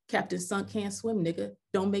 nigga. Captain Sunk can't swim, nigga.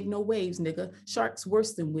 Don't make no waves, nigga. Sharks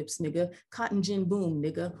worse than whips, nigga. Cotton gin boom,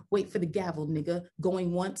 nigga. Wait for the gavel, nigga.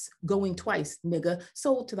 Going once, going twice, nigga.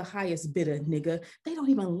 Sold to the highest bidder, nigga. They don't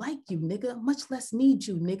even like you, nigga. Much less need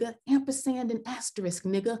you, nigga. Ampersand and asterisk,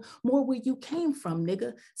 nigga. More where you came from,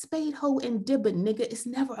 nigga. Spade, hoe, and dibber, nigga. It's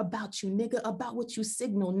never about you, nigga. About what you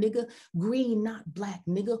signal, nigga. Green, not black,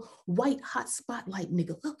 nigga. White, hot spotlight,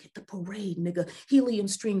 nigga. Look at the parade, nigga. Helium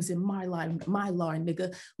strings in mylar,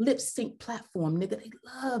 nigga. Lip sync platform, nigga. They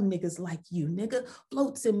love niggas like you, nigga.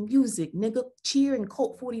 Floats and music, nigga. Cheer and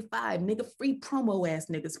Colt 45, nigga. Free promo ass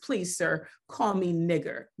niggas. Please, sir, call me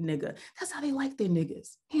nigger, nigga. That's how they like their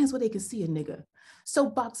niggas. Hands where they can see a nigga.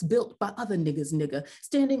 Soapbox built by other niggas, nigga.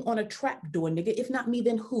 Standing on a trap door, nigga. If not me,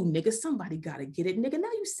 then who, nigga? Somebody gotta get it, nigga. Now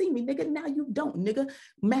you see me, nigga. Now you don't, nigga.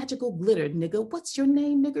 Magical glitter, nigga. What's your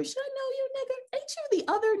name, nigga? Should I know you, nigga? Ain't you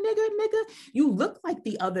the other nigga, nigga? You look like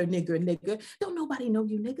the other nigga, nigga. Don't nobody know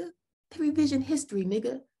you, nigga. They revision history,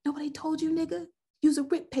 nigga. Nobody told you, nigga. Use a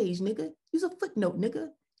rip page, nigga. Use a footnote, nigga.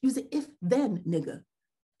 Use an if then, nigga.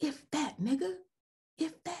 If that, nigga.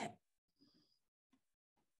 If that.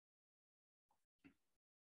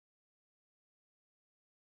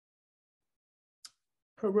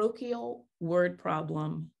 Parochial word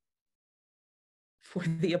problem for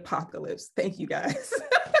the apocalypse. Thank you, guys.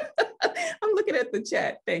 I'm looking at the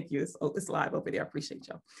chat. Thank you. It's live over there. I appreciate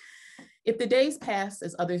y'all. If the days pass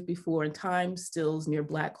as others before and time stills near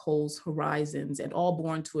black holes' horizons and all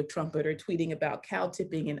born to a trumpeter tweeting about cow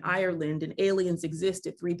tipping in Ireland and aliens exist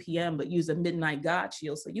at 3 p.m. but use a midnight God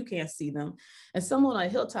shield so you can't see them, and someone on a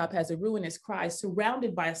hilltop has a ruinous cry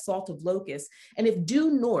surrounded by assault of locusts, and if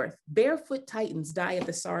due north, barefoot titans die at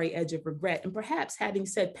the sorry edge of regret, and perhaps having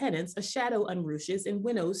said penance, a shadow unrooshes and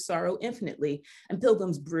winnows sorrow infinitely, and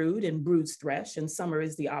pilgrims brood and broods thresh, and summer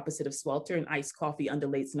is the opposite of swelter, and iced coffee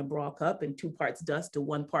undulates in a bra cup, and 2 parts dust to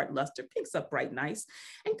 1 part luster, pinks up right nice,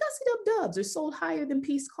 and gussied up dubs are sold higher than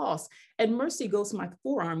peace costs, and mercy goes to my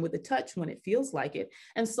forearm with a touch when it feels like it,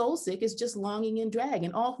 and soul sick is just longing and drag,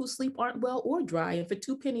 and all who sleep aren't well or dry, and for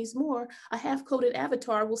 2 pennies more, a half-coated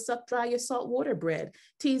avatar will suck dry your saltwater bread,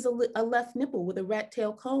 tease a left nipple with a rat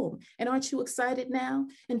tail comb, and aren't you excited now?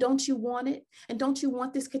 And don't you want it? And don't you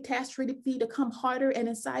want this catastrophe to come harder and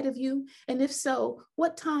inside of you? And if so,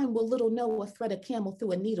 what time will little Noah thread a camel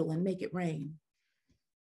through a needle and make it rain?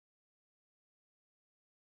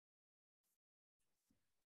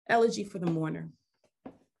 Elegy for the mourner.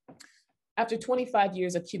 After 25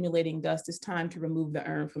 years accumulating dust, it's time to remove the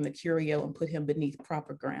urn from the curio and put him beneath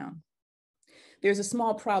proper ground. There's a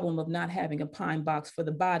small problem of not having a pine box for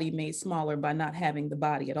the body made smaller by not having the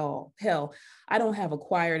body at all. Hell, I don't have a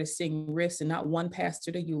choir to sing riffs and not one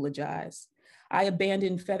pastor to eulogize. I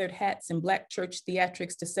abandoned feathered hats and black church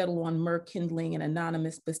theatrics to settle on myrrh kindling and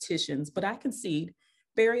anonymous petitions, but I concede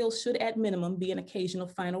burial should at minimum be an occasional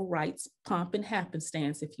final rites, pomp and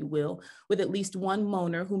happenstance, if you will, with at least one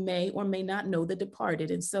mourner who may or may not know the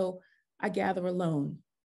departed. And so I gather alone,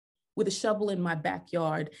 with a shovel in my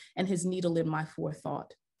backyard and his needle in my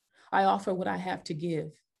forethought. I offer what I have to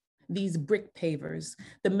give. These brick pavers,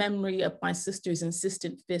 the memory of my sister's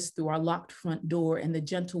insistent fist through our locked front door and the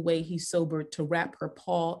gentle way he sobered to wrap her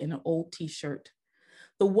paw in an old t-shirt.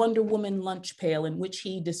 The Wonder Woman lunch pail in which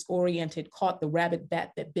he, disoriented, caught the rabbit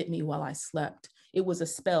bat that bit me while I slept. It was a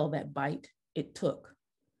spell, that bite. It took.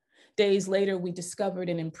 Days later, we discovered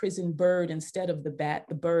an imprisoned bird instead of the bat.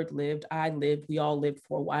 The bird lived, I lived, we all lived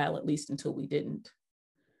for a while, at least until we didn't.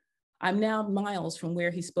 I'm now miles from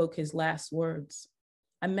where he spoke his last words.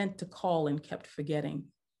 I meant to call and kept forgetting.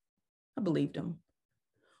 I believed him.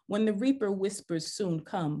 When the reaper whispers soon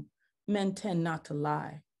come, men tend not to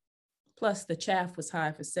lie. Plus, the chaff was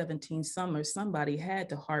high for 17 summers. Somebody had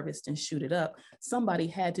to harvest and shoot it up. Somebody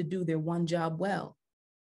had to do their one job well.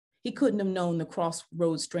 He couldn't have known the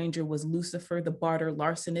crossroad stranger was Lucifer, the barter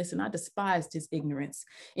larcenist, and I despised his ignorance.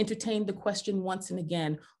 Entertained the question once and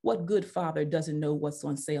again, what good father doesn't know what's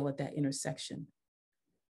on sale at that intersection?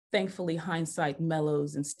 Thankfully, hindsight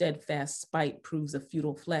mellows and steadfast spite proves a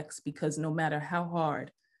futile flex, because no matter how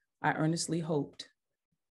hard I earnestly hoped,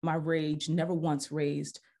 my rage never once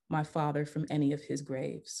raised my father from any of his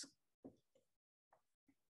graves.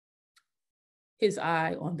 His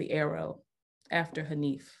eye on the arrow after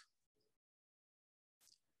Hanif.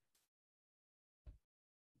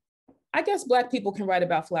 I guess Black people can write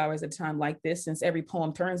about flowers at a time like this, since every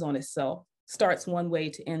poem turns on itself, starts one way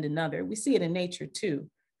to end another. We see it in nature too,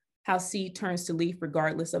 how seed turns to leaf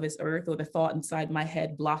regardless of its earth, or the thought inside my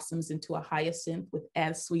head blossoms into a hyacinth with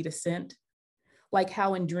as sweet a scent. Like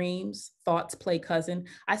how in dreams, thoughts play cousin,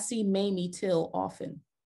 I see Mamie Till often.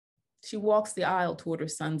 She walks the aisle toward her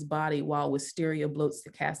son's body while wisteria bloats the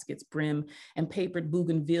casket's brim and papered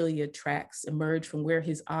bougainvillea tracks emerge from where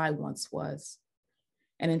his eye once was.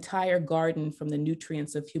 An entire garden from the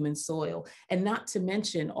nutrients of human soil, and not to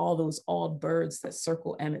mention all those awed birds that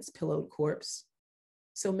circle Emmett's pillowed corpse.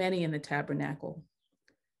 So many in the tabernacle,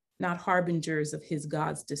 not harbingers of his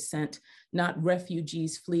God's descent, not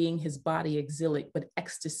refugees fleeing his body exilic, but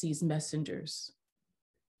ecstasy's messengers.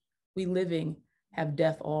 We living have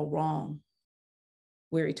death all wrong.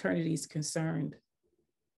 Where eternity is concerned,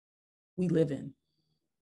 we live in.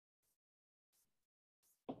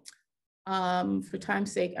 For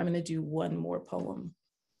time's sake, I'm gonna do one more poem.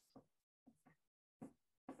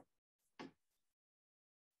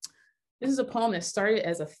 This is a poem that started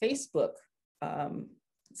as a Facebook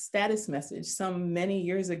status message many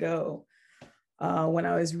years ago when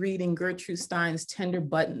I was reading Gertrude Stein's Tender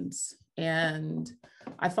Buttons. And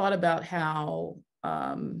I thought about how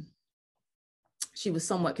she was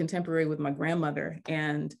somewhat contemporary with my grandmother,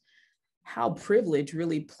 and how privilege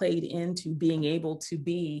really played into being able to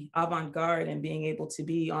be avant-garde and being able to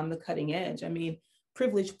be on the cutting edge. I mean,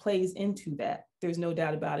 privilege plays into that. There's no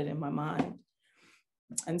doubt about it in my mind.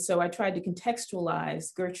 And so I tried to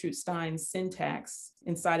contextualize Gertrude Stein's syntax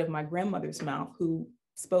inside of my grandmother's mouth, who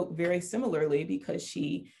spoke very similarly because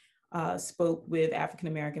she spoke with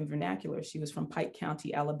African-American vernacular. She was from Pike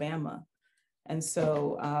County, Alabama. And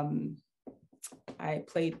so I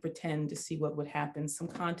played pretend to see what would happen. Some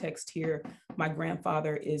context here. My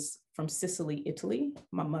grandfather is from Sicily, Italy.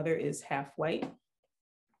 My mother is half white,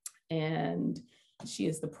 and she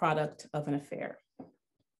is the product of an affair.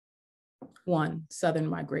 1, Southern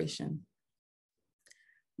migration.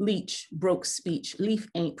 Leech broke speech, leaf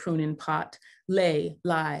ain't pruning pot, lay,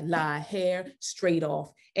 lie, hair straight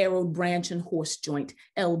off, arrowed branch and horse joint,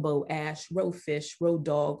 elbow ash, roe fish, roe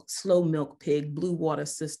dog, slow milk pig, blue water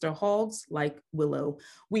sister, hogs like willow,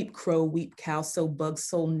 weep crow, weep cow, so bug,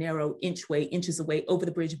 so narrow, inch way, inches away, over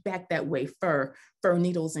the bridge, back that way, fur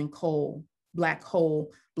needles and coal, black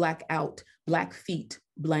hole, black out, black feet,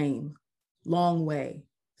 blame, long way,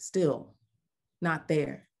 still, not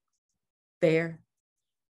there, there,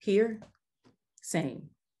 here, same.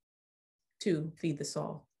 2, feed the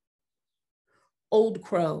soul. Old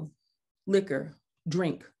crow, liquor,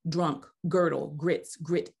 drink, drunk, girdle, grits,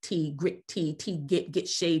 grit, tea, tea, get,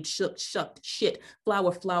 shade, shook, shucked, shit,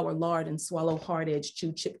 flour, lard, and swallow, hard edge,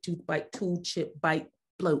 chew, chip, tooth bite, tool, chip, bite,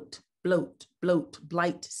 bloat,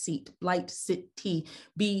 blight, seat, blight, sit, tea,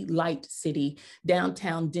 be light, city,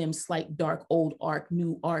 downtown, dim, slight, dark, old arc,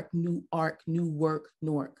 new work,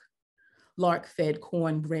 nork. Lark fed,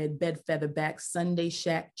 cornbread, bed feather back, Sunday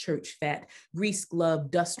shack, church fat, grease glove,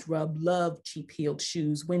 dust rub, love, cheap heeled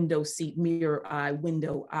shoes, window seat, mirror eye,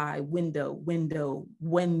 window, when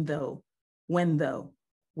though,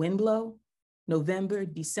 wind blow, November,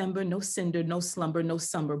 December, no cinder, no slumber, no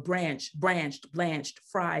summer, branched, blanched,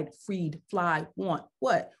 fried, freed, fly, want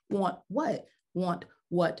what,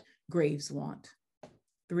 graves want.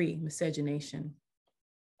 3, miscegenation.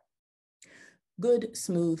 Good,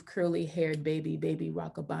 smooth, curly-haired baby,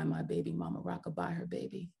 rockabye my baby, mama rockabye her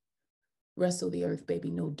baby. Wrestle the earth, baby,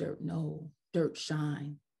 no, dirt,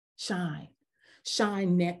 shine,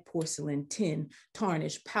 neck, porcelain, tin,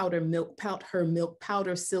 tarnish, powder milk, pout her milk,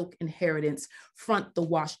 powder silk inheritance, front the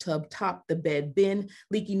wash tub, top the bed, bin,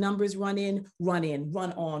 leaky numbers, run in, run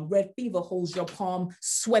on, red fever holds your palm,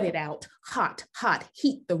 sweat it out, hot,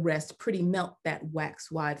 heat the rest, pretty melt that wax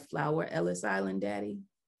wide flower, Ellis Island, daddy.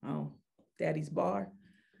 Oh. Daddy's bar,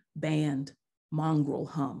 band, mongrel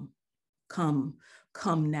hum,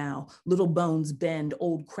 come now, little bones bend,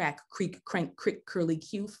 old crack, creak, crank, crick, curly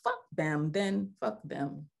Q, fuck them, then fuck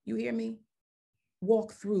them. You hear me?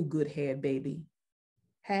 walk through, good hair baby.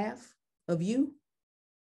 Half of you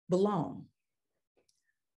belong.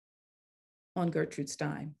 On Gertrude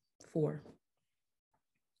Stein, 4.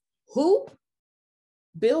 Who?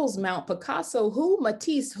 Bills Mount Picasso, who?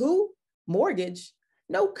 Matisse, who? Mortgage.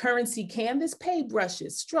 No currency canvas, pay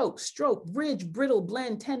brushes, stroke, bridge, brittle,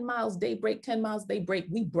 blend, 10 miles, daybreak, 10 miles, daybreak,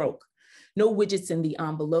 we broke. No widgets in the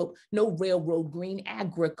envelope, no railroad green,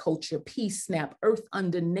 agriculture, peace snap, earth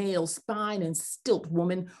under nail, spine and stilt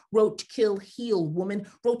woman, roach kill, heal woman,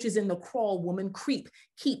 roaches in the crawl woman, creep,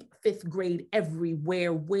 keep 5th grade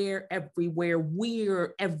everywhere, where everywhere,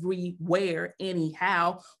 we're everywhere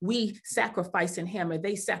anyhow. We sacrifice and hammer,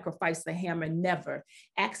 they sacrifice the hammer, never.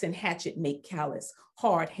 Axe and hatchet make callous,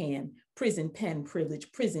 hard hand, prison pen privilege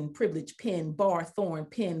pen, bar thorn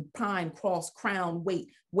pin, pine cross crown,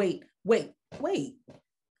 wait.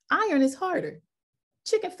 Iron is harder.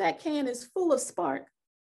 Chicken fat can is full of spark.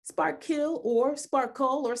 Spark kill or spark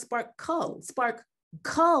coal or spark cull. Spark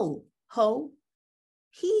cull, ho.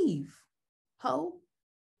 Heave, ho.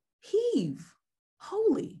 Heave,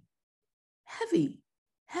 holy. Heavy.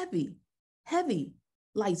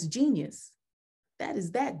 Light's genius. That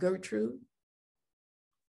is that, Gertrude.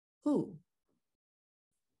 Who?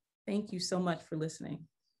 Thank you so much for listening.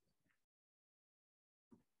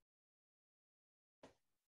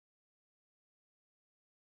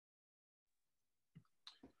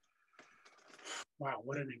 Wow,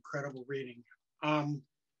 what an incredible reading. I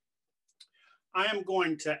am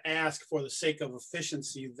going to ask, for the sake of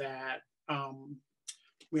efficiency, that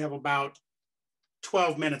we have about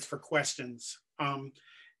 12 minutes for questions.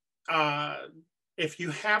 If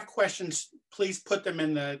you have questions, please put them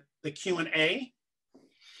in the Q&A,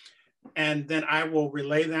 and then I will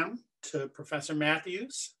relay them to Professor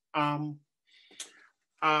Matthews. So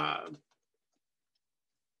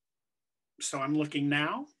I'm looking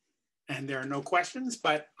now, and there are no questions,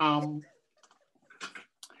 but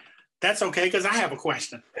that's okay, because I have a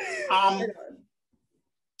question.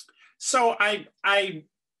 So I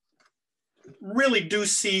really do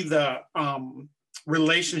see the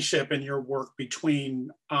relationship in your work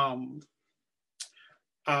between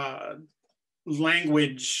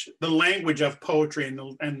language, the language of poetry and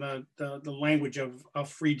the language of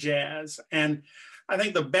free jazz. And I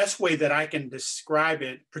think the best way that I can describe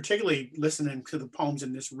it, particularly listening to the poems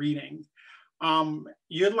in this reading,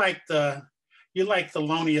 you're like the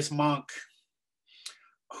loneliest monk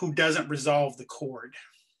who doesn't resolve the chord.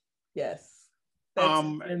 Yes. That's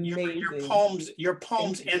amazing. Your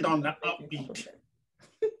poems end on the upbeat.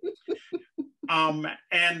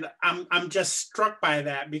 And I'm just struck by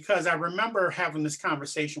that, because I remember having this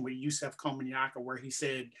conversation with Yusef Komunyakaa where he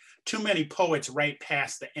said, too many poets write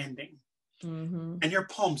past the ending. Mm-hmm. And your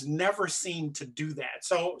poems never seem to do that.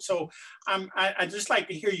 So I just like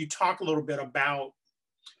to hear you talk a little bit about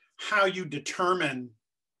how you determine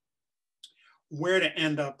where to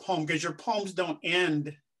end a poem, because your poems don't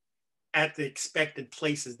end at the expected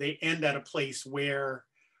places. They end at a place where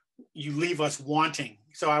you leave us wanting.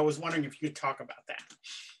 So I was wondering if you could talk about that.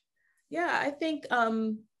 Yeah, I think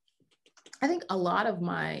a lot of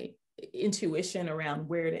my intuition around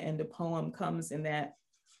where to end a poem comes in that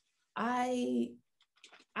I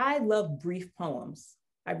love brief poems.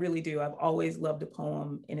 I really do. I've always loved a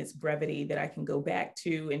poem in its brevity that I can go back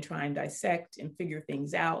to and try and dissect and figure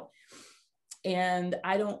things out. And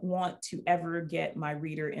I don't want to ever get my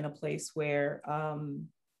reader in a place where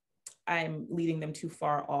I'm leading them too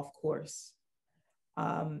far off course.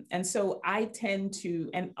 And so I tend to,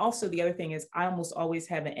 and also the other thing is I almost always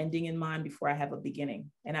have an ending in mind before I have a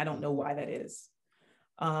beginning. And I don't know why that is.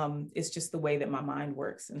 It's just the way that my mind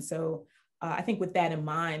works. And so I think with that in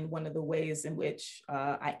mind, one of the ways in which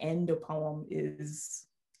I end a poem is,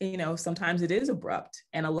 sometimes it is abrupt.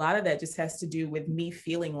 And a lot of that just has to do with me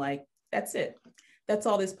feeling like, that's it. That's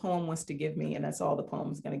all this poem wants to give me. And that's all the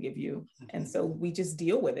poem is going to give you. And so we just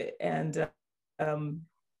deal with it. And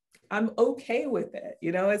I'm okay with it.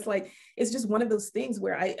 It's just one of those things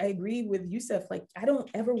where I agree with Yusef, like, I don't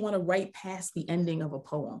ever want to write past the ending of a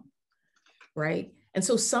poem. Right. And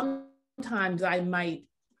so sometimes I might,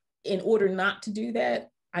 in order not to do that,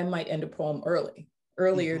 I might end a poem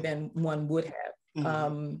earlier mm-hmm. than one would have.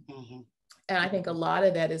 Mm-hmm. And I think a lot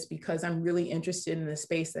of that is because I'm really interested in the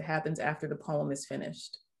space that happens after the poem is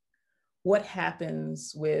finished. What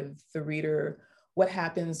happens with the reader? What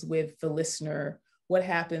happens with the listener? What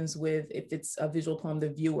happens with, if it's a visual poem, the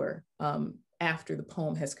viewer, after the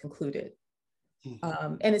poem has concluded?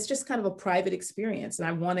 Mm-hmm. And it's just kind of a private experience. And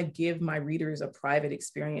I want to give my readers a private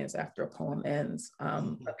experience after a poem ends,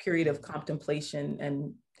 a period of contemplation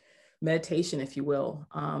and meditation, if you will,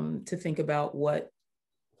 to think about what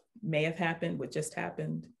may have happened, what just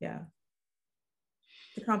happened. Yeah.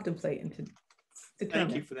 To contemplate and to determine.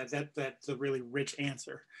 Thank you for that. That's a really rich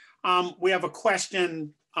answer. We have a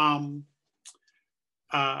question. How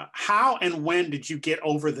and when did you get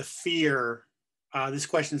over the fear? This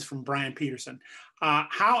question is from Brian Peterson.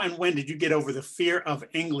 How and when did you get over the fear of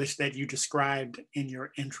English that you described in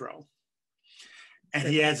your intro? And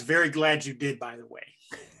he adds, very glad you did, by the way.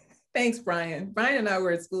 Thanks, Brian. Brian and I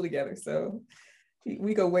were at school together, so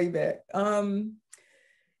we go way back.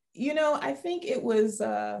 You know, I think it was,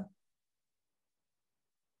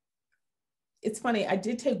 it's funny, I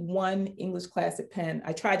did take one English class at Penn.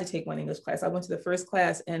 I tried to take one English class. I went to the first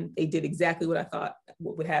class and they did exactly what I thought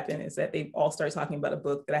what would happen, is that they all started talking about a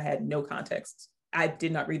book that I had no context. I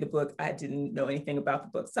did not read the book. I didn't know anything about the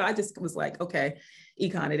book. So I just was like, okay,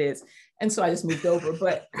 econ it is. And so I just moved over.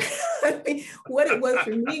 But what it was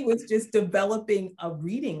for me was just developing a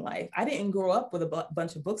reading life. I didn't grow up with a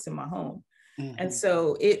bunch of books in my home. Mm-hmm. And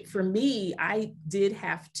so for me, I did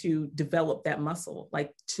have to develop that muscle,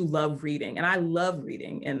 like to love reading. And I love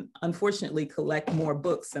reading, and unfortunately collect more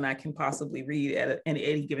books than I can possibly read at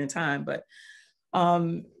any given time. But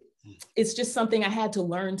it's just something I had to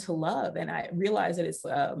learn to love. And I realized that it's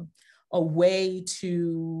a way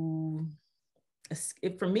to,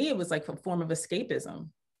 for me, it was like a form of escapism.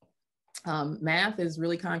 Math is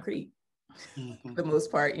really concrete for the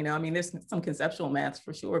most part. You know, I mean, there's some conceptual maths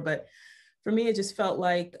for sure, but for me, it just felt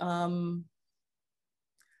like I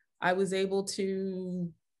was able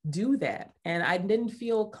to do that. And I didn't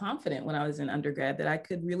feel confident when I was in undergrad that I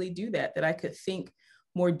could really do that, that I could think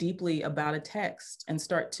more deeply about a text and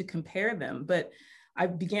start to compare them. But I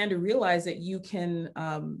began to realize that you can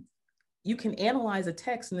analyze a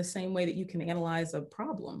text in the same way that you can analyze a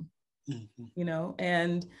problem, you know,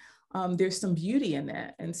 and there's some beauty in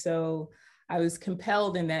that. And so I was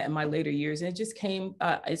compelled in that in my later years. And it just came,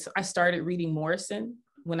 I started reading Morrison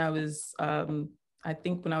when I was, I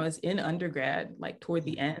think when I was in undergrad, like toward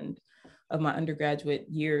the end of my undergraduate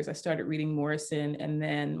years, I started reading Morrison. And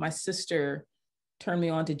then my sister turned me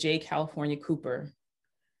on to J. California Cooper.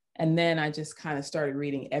 And then I just kind of started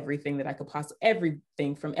reading everything that I could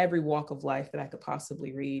everything from every walk of life that I could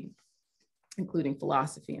possibly read, including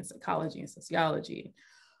philosophy and psychology and sociology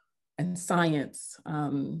and science.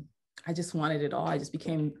 I just wanted it all. I just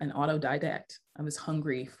became an autodidact. I was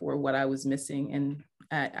hungry for what I was missing. And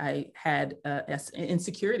I had an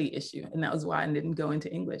insecurity issue. And that was why I didn't go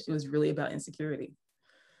into English. It was really about insecurity.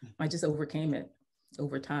 I just overcame it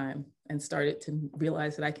over time and started to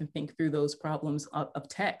realize that I can think through those problems of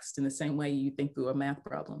text in the same way you think through a math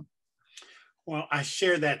problem. Well, I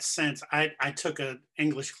share that sense. I took an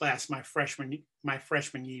English class my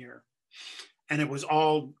freshman year, and it was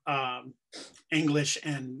all English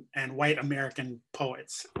and white American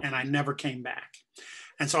poets, and I never came back.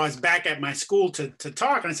 And so I was back at my school to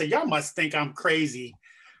talk, and I said, y'all must think I'm crazy.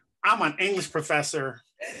 I'm an English professor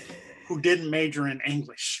who didn't major in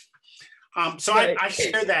English. So right. I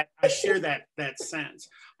share that sense.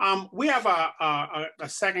 We have a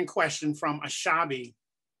second question from Ashabi,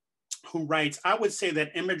 who writes, I would say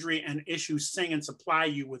that imagery and issues sing and supply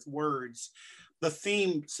you with words. The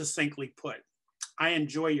theme succinctly put. I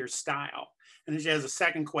enjoy your style. And then she has a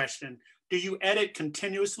second question. Do you edit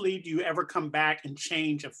continuously? Do you ever come back and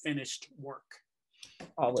change a finished work?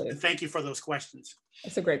 Always. And thank you for those questions.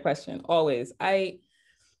 That's a great question. Always.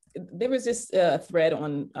 There was just a thread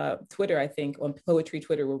on Twitter, I think, on Poetry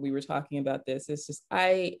Twitter, where we were talking about this. It's just,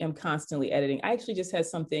 I am constantly editing. I actually just had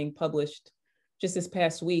something published just this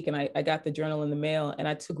past week, and I got the journal in the mail, and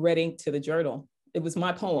I took red ink to the journal. It was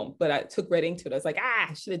my poem, but I took red ink to it. I was like,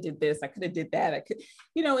 I should have did this. I could have did that. I could,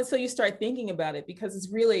 you know, and so you start thinking about it, because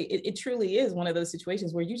it's really, it truly is one of those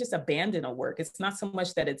situations where you just abandon a work. It's not so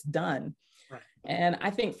much that it's done. Right. And I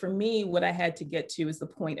think for me, what I had to get to is the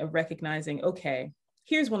point of recognizing, okay,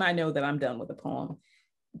 here's when I know that I'm done with a poem.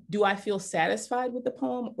 Do I feel satisfied with the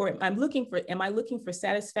poem, or am I looking for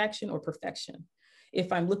satisfaction or perfection?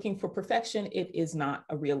 If I'm looking for perfection, it is not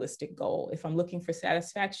a realistic goal. If I'm looking for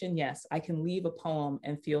satisfaction, yes, I can leave a poem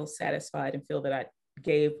and feel satisfied and feel that I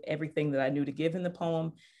gave everything that I knew to give in the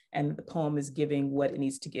poem, and the poem is giving what it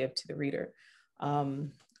needs to give to the reader,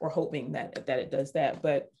 or hoping that it does that.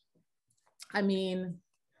 But I mean,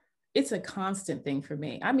 it's a constant thing for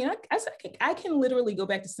me. I mean, I can literally go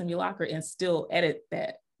back to Simulacra and still edit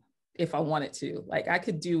that if I wanted to. Like, I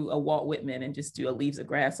could do a Walt Whitman and just do a Leaves of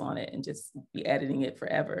Grass on it and just be editing it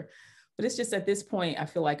forever. But it's just at this point, I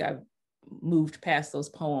feel like I've moved past those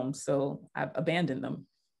poems, so I've abandoned them.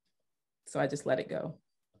 So I just let it go.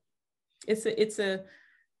 It's an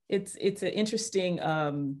interesting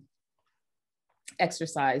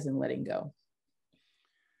exercise in letting go.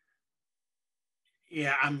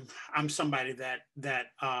 yeah, I'm somebody that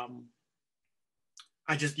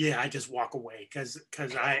I just walk away because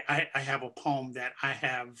I have a poem that I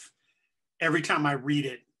have every time I read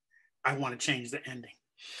it, I want to change the ending.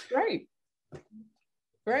 Right.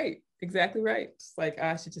 Right. Exactly right. It's like,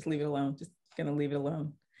 I should just leave it alone. Just gonna leave it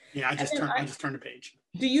alone. Yeah, I just turn the page.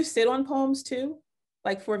 Do you sit on poems too?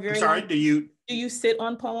 Like for a I'm very sorry, long do you sit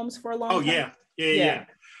on poems for a oh long time? yeah, yeah, Yeah. yeah.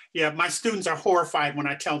 Yeah, my students are horrified when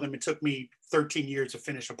I tell them it took me 13 years to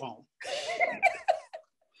finish a poem.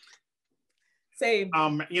 Same.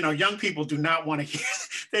 You know, young people do not want to hear,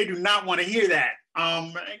 they do not want to hear that.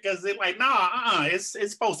 Because they're like, nah, it's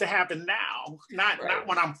supposed to happen now, not Right.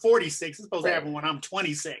 when I'm 46. It's supposed to Right. happen when I'm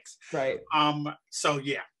 26. Right. So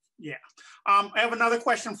yeah, yeah. I have another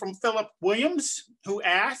question from Philip Williams, who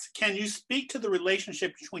asks, can you speak to the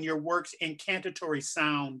relationship between your work's incantatory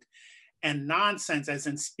sound and nonsense, as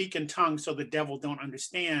in speak in tongues so the devil don't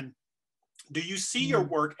understand? Do you see your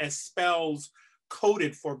work as spells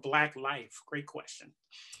coded for Black life? Great question.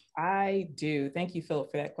 I do. Thank you,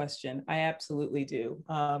 Philip, for that question. I absolutely do.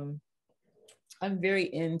 I'm very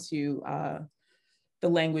into the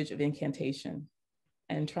language of incantation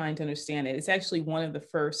and trying to understand it. It's actually one of the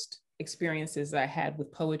first experiences that I had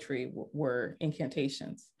with poetry were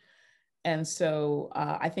incantations. And so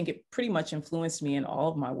I think it pretty much influenced me in all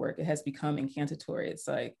of my work. It has become incantatory. It's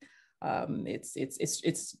like,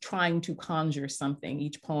 it's trying to conjure something.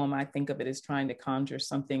 Each poem, I think of it as trying to conjure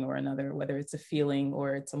something or another, whether it's a feeling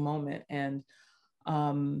or it's a moment. And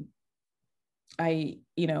I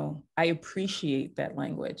appreciate that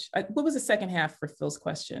language. What was the second half for Phil's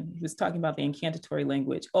question? He was talking about the incantatory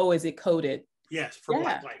language. Oh, is it coded? Yes, for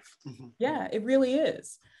Black life. Mm-hmm. Yeah, it really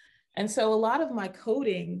is. And so a lot of my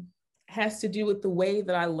coding has to do with the way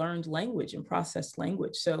that I learned language and processed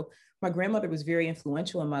language. So my grandmother was very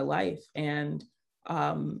influential in my life, and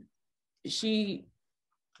she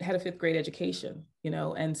had a fifth grade education,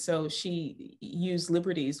 and so she used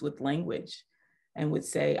liberties with language and would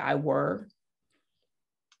say I were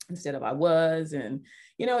instead of I was, and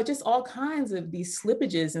just all kinds of these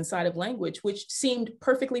slippages inside of language, which seemed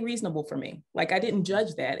perfectly reasonable for me. Like I didn't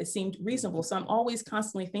judge that, it seemed reasonable. So I'm always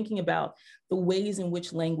constantly thinking about the ways in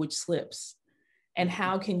which language slips, and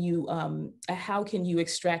how can you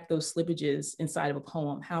extract those slippages inside of a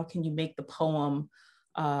poem? How can you make the poem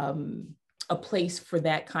a place for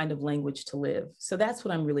that kind of language to live? So that's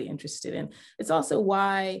what I'm really interested in. It's also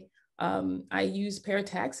why I use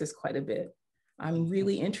parataxis quite a bit. I'm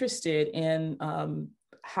really interested in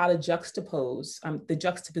how to juxtapose the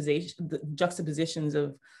juxtapositions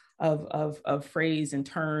of phrase and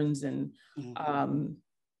turns, and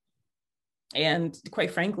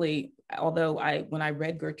quite frankly, although when I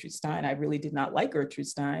read Gertrude Stein, I really did not like Gertrude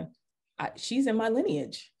Stein. She's in my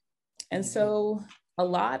lineage, and so a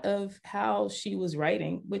lot of how she was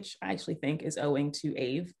writing, which I actually think is owing to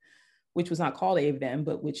Ave, which was not called Ave then,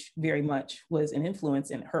 but which very much was an influence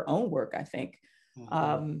in her own work, I think.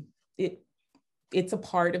 It's a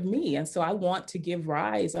part of me. And so I want to give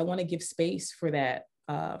space for that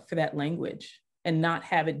language, and not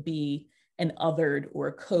have it be an othered or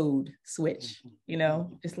a code switch,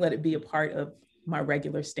 just let it be a part of my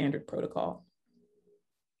regular standard protocol.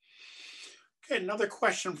 Okay, another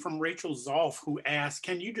question from Rachel Zolf, who asks,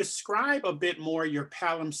 can you describe a bit more your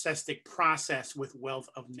palimpsestic process with Wealth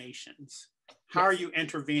of Nations? How are you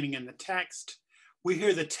intervening in the text? We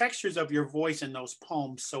hear the textures of your voice in those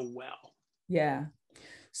poems so well. Yeah.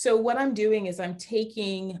 So what I'm doing is I'm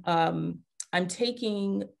taking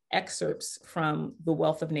excerpts from the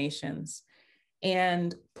Wealth of Nations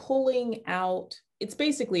and pulling out, it's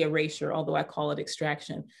basically erasure, although I call it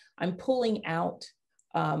extraction. I'm pulling out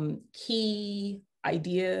key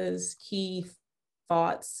ideas, key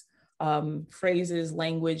thoughts, phrases,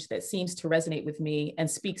 language that seems to resonate with me and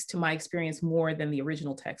speaks to my experience more than the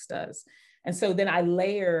original text does. And so then I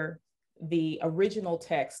layer the original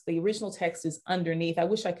text. The original text is underneath. I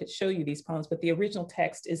wish I could show you these poems, but the original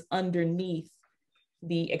text is underneath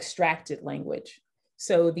the extracted language.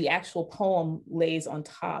 So the actual poem lays on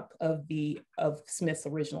top of Smith's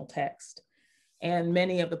original text. And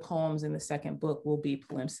many of the poems in the second book will be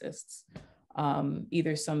palimpsests,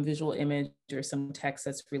 either some visual image or some text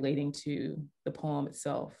that's relating to the poem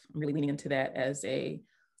itself. I'm really leaning into that as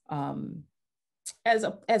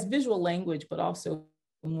visual language, but also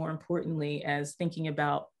more importantly, as thinking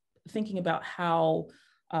about how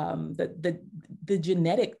the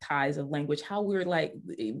genetic ties of language, how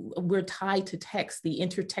we're tied to text, the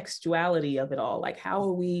intertextuality of it all. Like how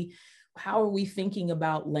are we thinking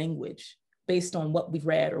about language based on what we've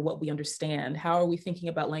read or what we understand? How are we thinking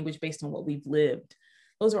about language based on what we've lived?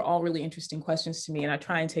 those are all really interesting questions to me, and I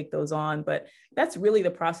try and take those on. But that's really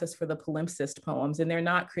the process for the palimpsest poems, and they're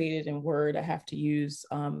not created in Word. I have to use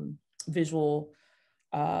visual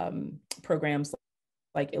programs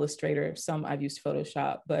like Illustrator. Some I've used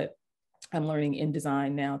Photoshop, but I'm learning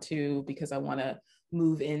InDesign now too, because I want to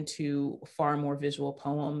move into far more visual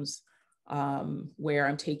poems, where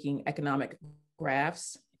I'm taking economic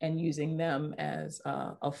graphs and using them as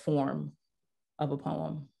a form of a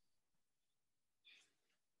poem.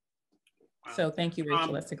 Wow. So thank you,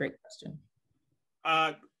 Rachel. That's a great question.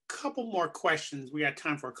 Couple more questions. We got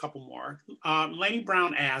time for a couple more. Lainey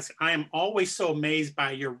Brown asks, I am always so amazed by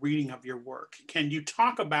your reading of your work. Can you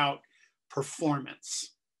talk about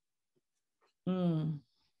performance?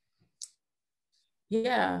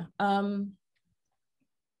 Yeah.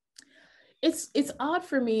 It's odd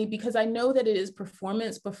for me because I know that it is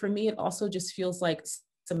performance, but for me, it also just feels like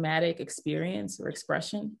somatic experience or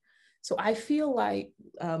expression. So I feel like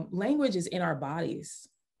language is in our bodies.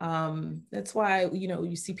 That's why,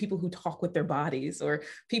 you see people who talk with their bodies, or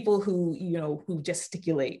people who, who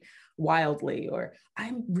gesticulate wildly, or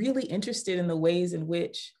I'm really interested in the ways in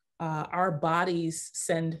which our bodies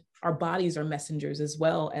are messengers as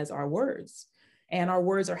well as our words, and our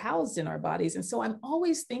words are housed in our bodies. And so I'm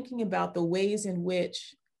always thinking about the ways in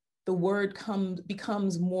which the word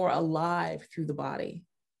becomes more alive through the body.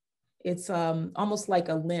 It's almost like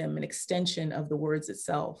a limb, an extension of the words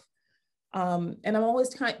itself. And I'm always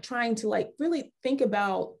trying to really think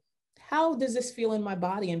about, how does this feel in my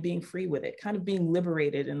body, and being free with it, kind of being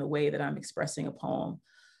liberated in the way that I'm expressing a poem.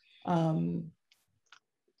 I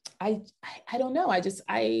don't know.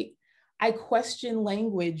 I question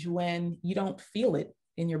language when you don't feel it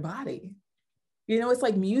in your body. It's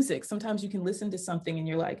like music. Sometimes you can listen to something and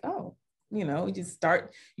you're like, oh, you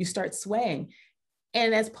start swaying.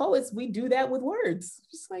 And as poets, we do that with words.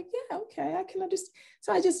 Just like, yeah, okay, I can understand.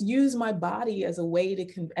 So I just use my body as a way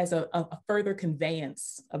to, as a further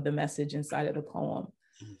conveyance of the message inside of the poem.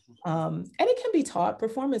 And it can be taught.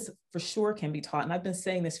 Performance for sure can be taught. And I've been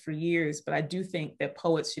saying this for years, but I do think that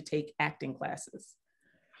poets should take acting classes,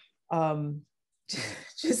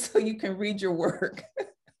 just so you can read your work.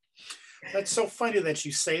 That's so funny that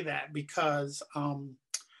you say that, because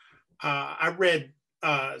I read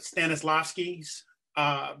Stanislavski's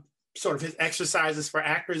sort of his exercises for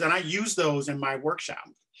actors, and I use those in my workshop.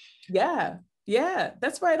 Yeah,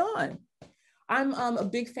 that's right on. I'm a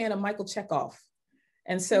big fan of Michael Chekhov.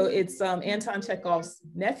 And so it's Anton Chekhov's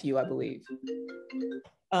nephew, I believe.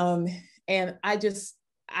 And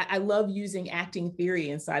I love using acting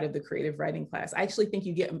theory inside of the creative writing class. I actually think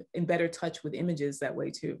you get in better touch with images that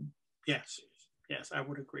way too. Yes, I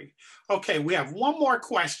would agree. Okay, we have one more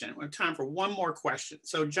question. We have time for one more question.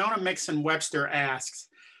 So Jonah Mixon Webster asks,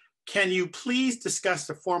 can you please discuss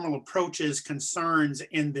the formal approaches concerns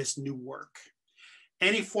in this new work?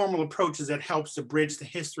 Any formal approaches that helps to bridge the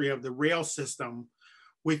history of the rail system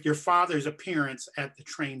with your father's appearance at the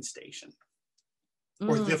train station,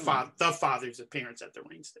 or the father's appearance at the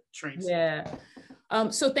train station? Yeah.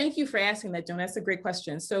 So thank you for asking that, Joan. That's a great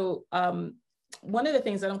question. So one of the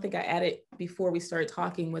things I don't think I added before we started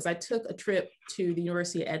talking was I took a trip to the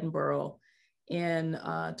University of Edinburgh in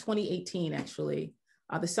 2018, actually,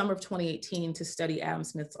 the summer of 2018, to study Adam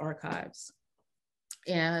Smith's archives,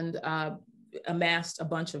 and amassed a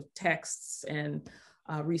bunch of texts and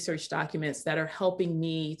research documents that are helping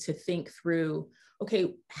me to think through,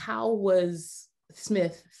 okay, how was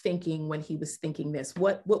Smith thinking when he was thinking this?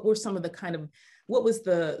 What were some of the what was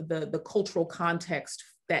the cultural context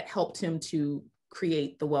that helped him to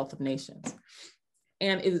create The Wealth of Nations?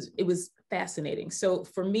 And it was fascinating. So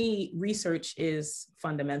for me, research is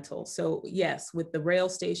fundamental. So yes, with the rail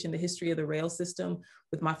station, the history of the rail system,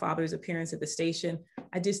 with my father's appearance at the station,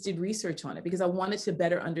 I just did research on it because I wanted to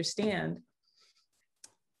better understand,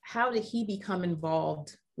 how did he become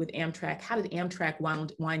involved with Amtrak? How did Amtrak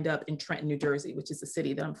wind up in Trenton, New Jersey, which is the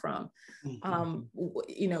city that I'm from?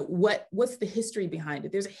 What's the history behind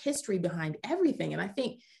it? There's a history behind everything. And I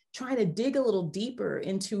think trying to dig a little deeper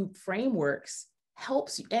into frameworks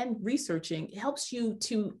helps, and researching helps you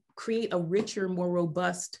to create a richer, more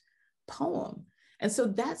robust poem. And so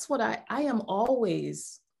that's what I am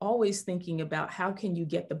always thinking about. How can you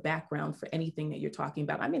get the background for anything that you're talking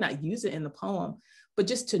about? I may not use it in the poem, but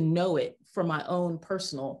just to know it for my own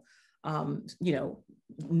personal,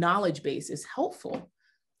 knowledge base is helpful.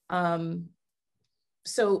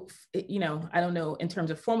 So, I don't know in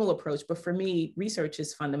terms of formal approach, but for me, research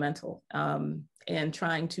is fundamental, and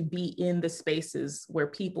trying to be in the spaces where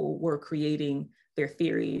people were creating their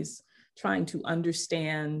theories, trying to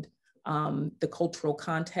understand the cultural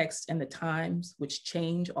context and the times, which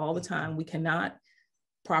change all the time. We cannot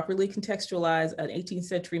properly contextualize an 18th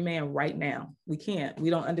century man right now. We can't. We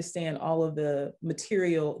don't understand all of the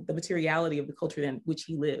materiality of the culture in which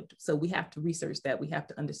he lived. So we have to research that. We have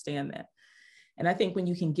to understand that. And I think when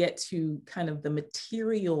you can get to kind of the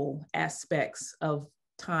material aspects of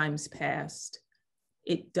times past,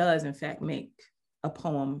 it does in fact make a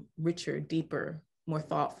poem richer, deeper, more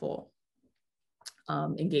thoughtful,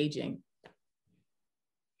 engaging.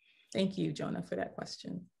 Thank you, Jonah, for that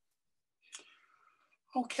question.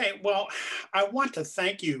 Okay, well, I want to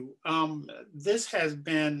thank you. This has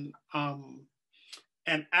been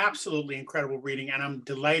an absolutely incredible reading, and I'm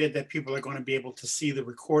delighted that people are going to be able to see the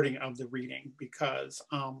recording of the reading, because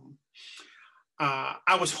I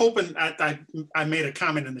was hoping, I made a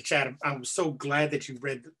comment in the chat, I was so glad that you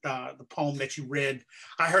read the poem that you read.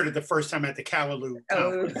 I heard it the first time at the Callaloo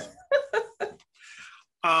conference.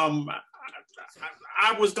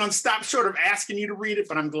 I was going to stop short of asking you to read it,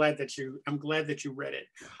 but I'm glad that you read it.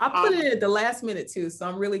 I put it at the last minute too, so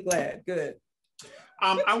I'm really glad. Good.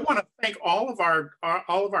 I want to thank all of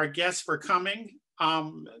our guests for coming.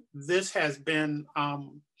 This has been,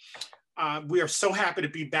 we are so happy to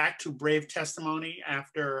be back to Brave Testimony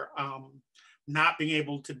after not being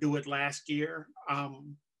able to do it last year.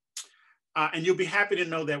 And you'll be happy to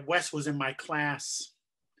know that Wes was in my class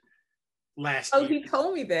last year. Oh, he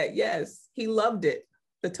told me that. Yes, he loved it.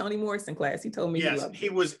 The Toni Morrison class. He told me. Yes, he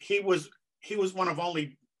loved it. He was one of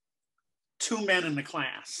only 2 men in the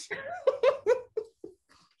class.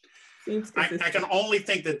 I can only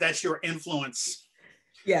think that that's your influence.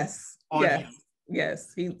 Yes. On yes. him.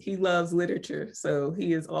 Yes. He loves literature, so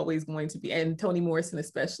he is always going to be, and Toni Morrison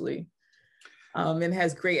especially, and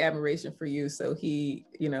has great admiration for you. So he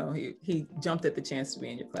jumped at the chance to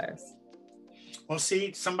be in your class. Well,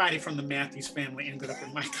 see, somebody from the Matthews family ended up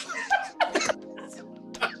in my class.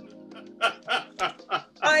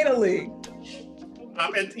 Finally.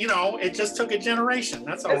 And it just took a generation.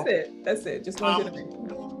 That's all. That's it. Just one generation.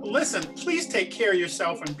 Listen, please take care of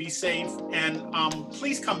yourself and be safe. And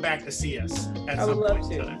please come back to see us at I would some love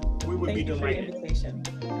point to. in time. We would be delighted. Thank you for the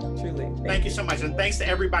invitation. Truly. Thank you so much. And thanks to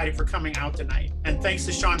everybody for coming out tonight. And thanks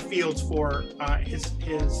to Sean Fields for his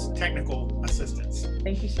technical assistance.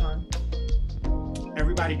 Thank you, Sean.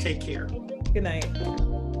 Everybody take care. Good night.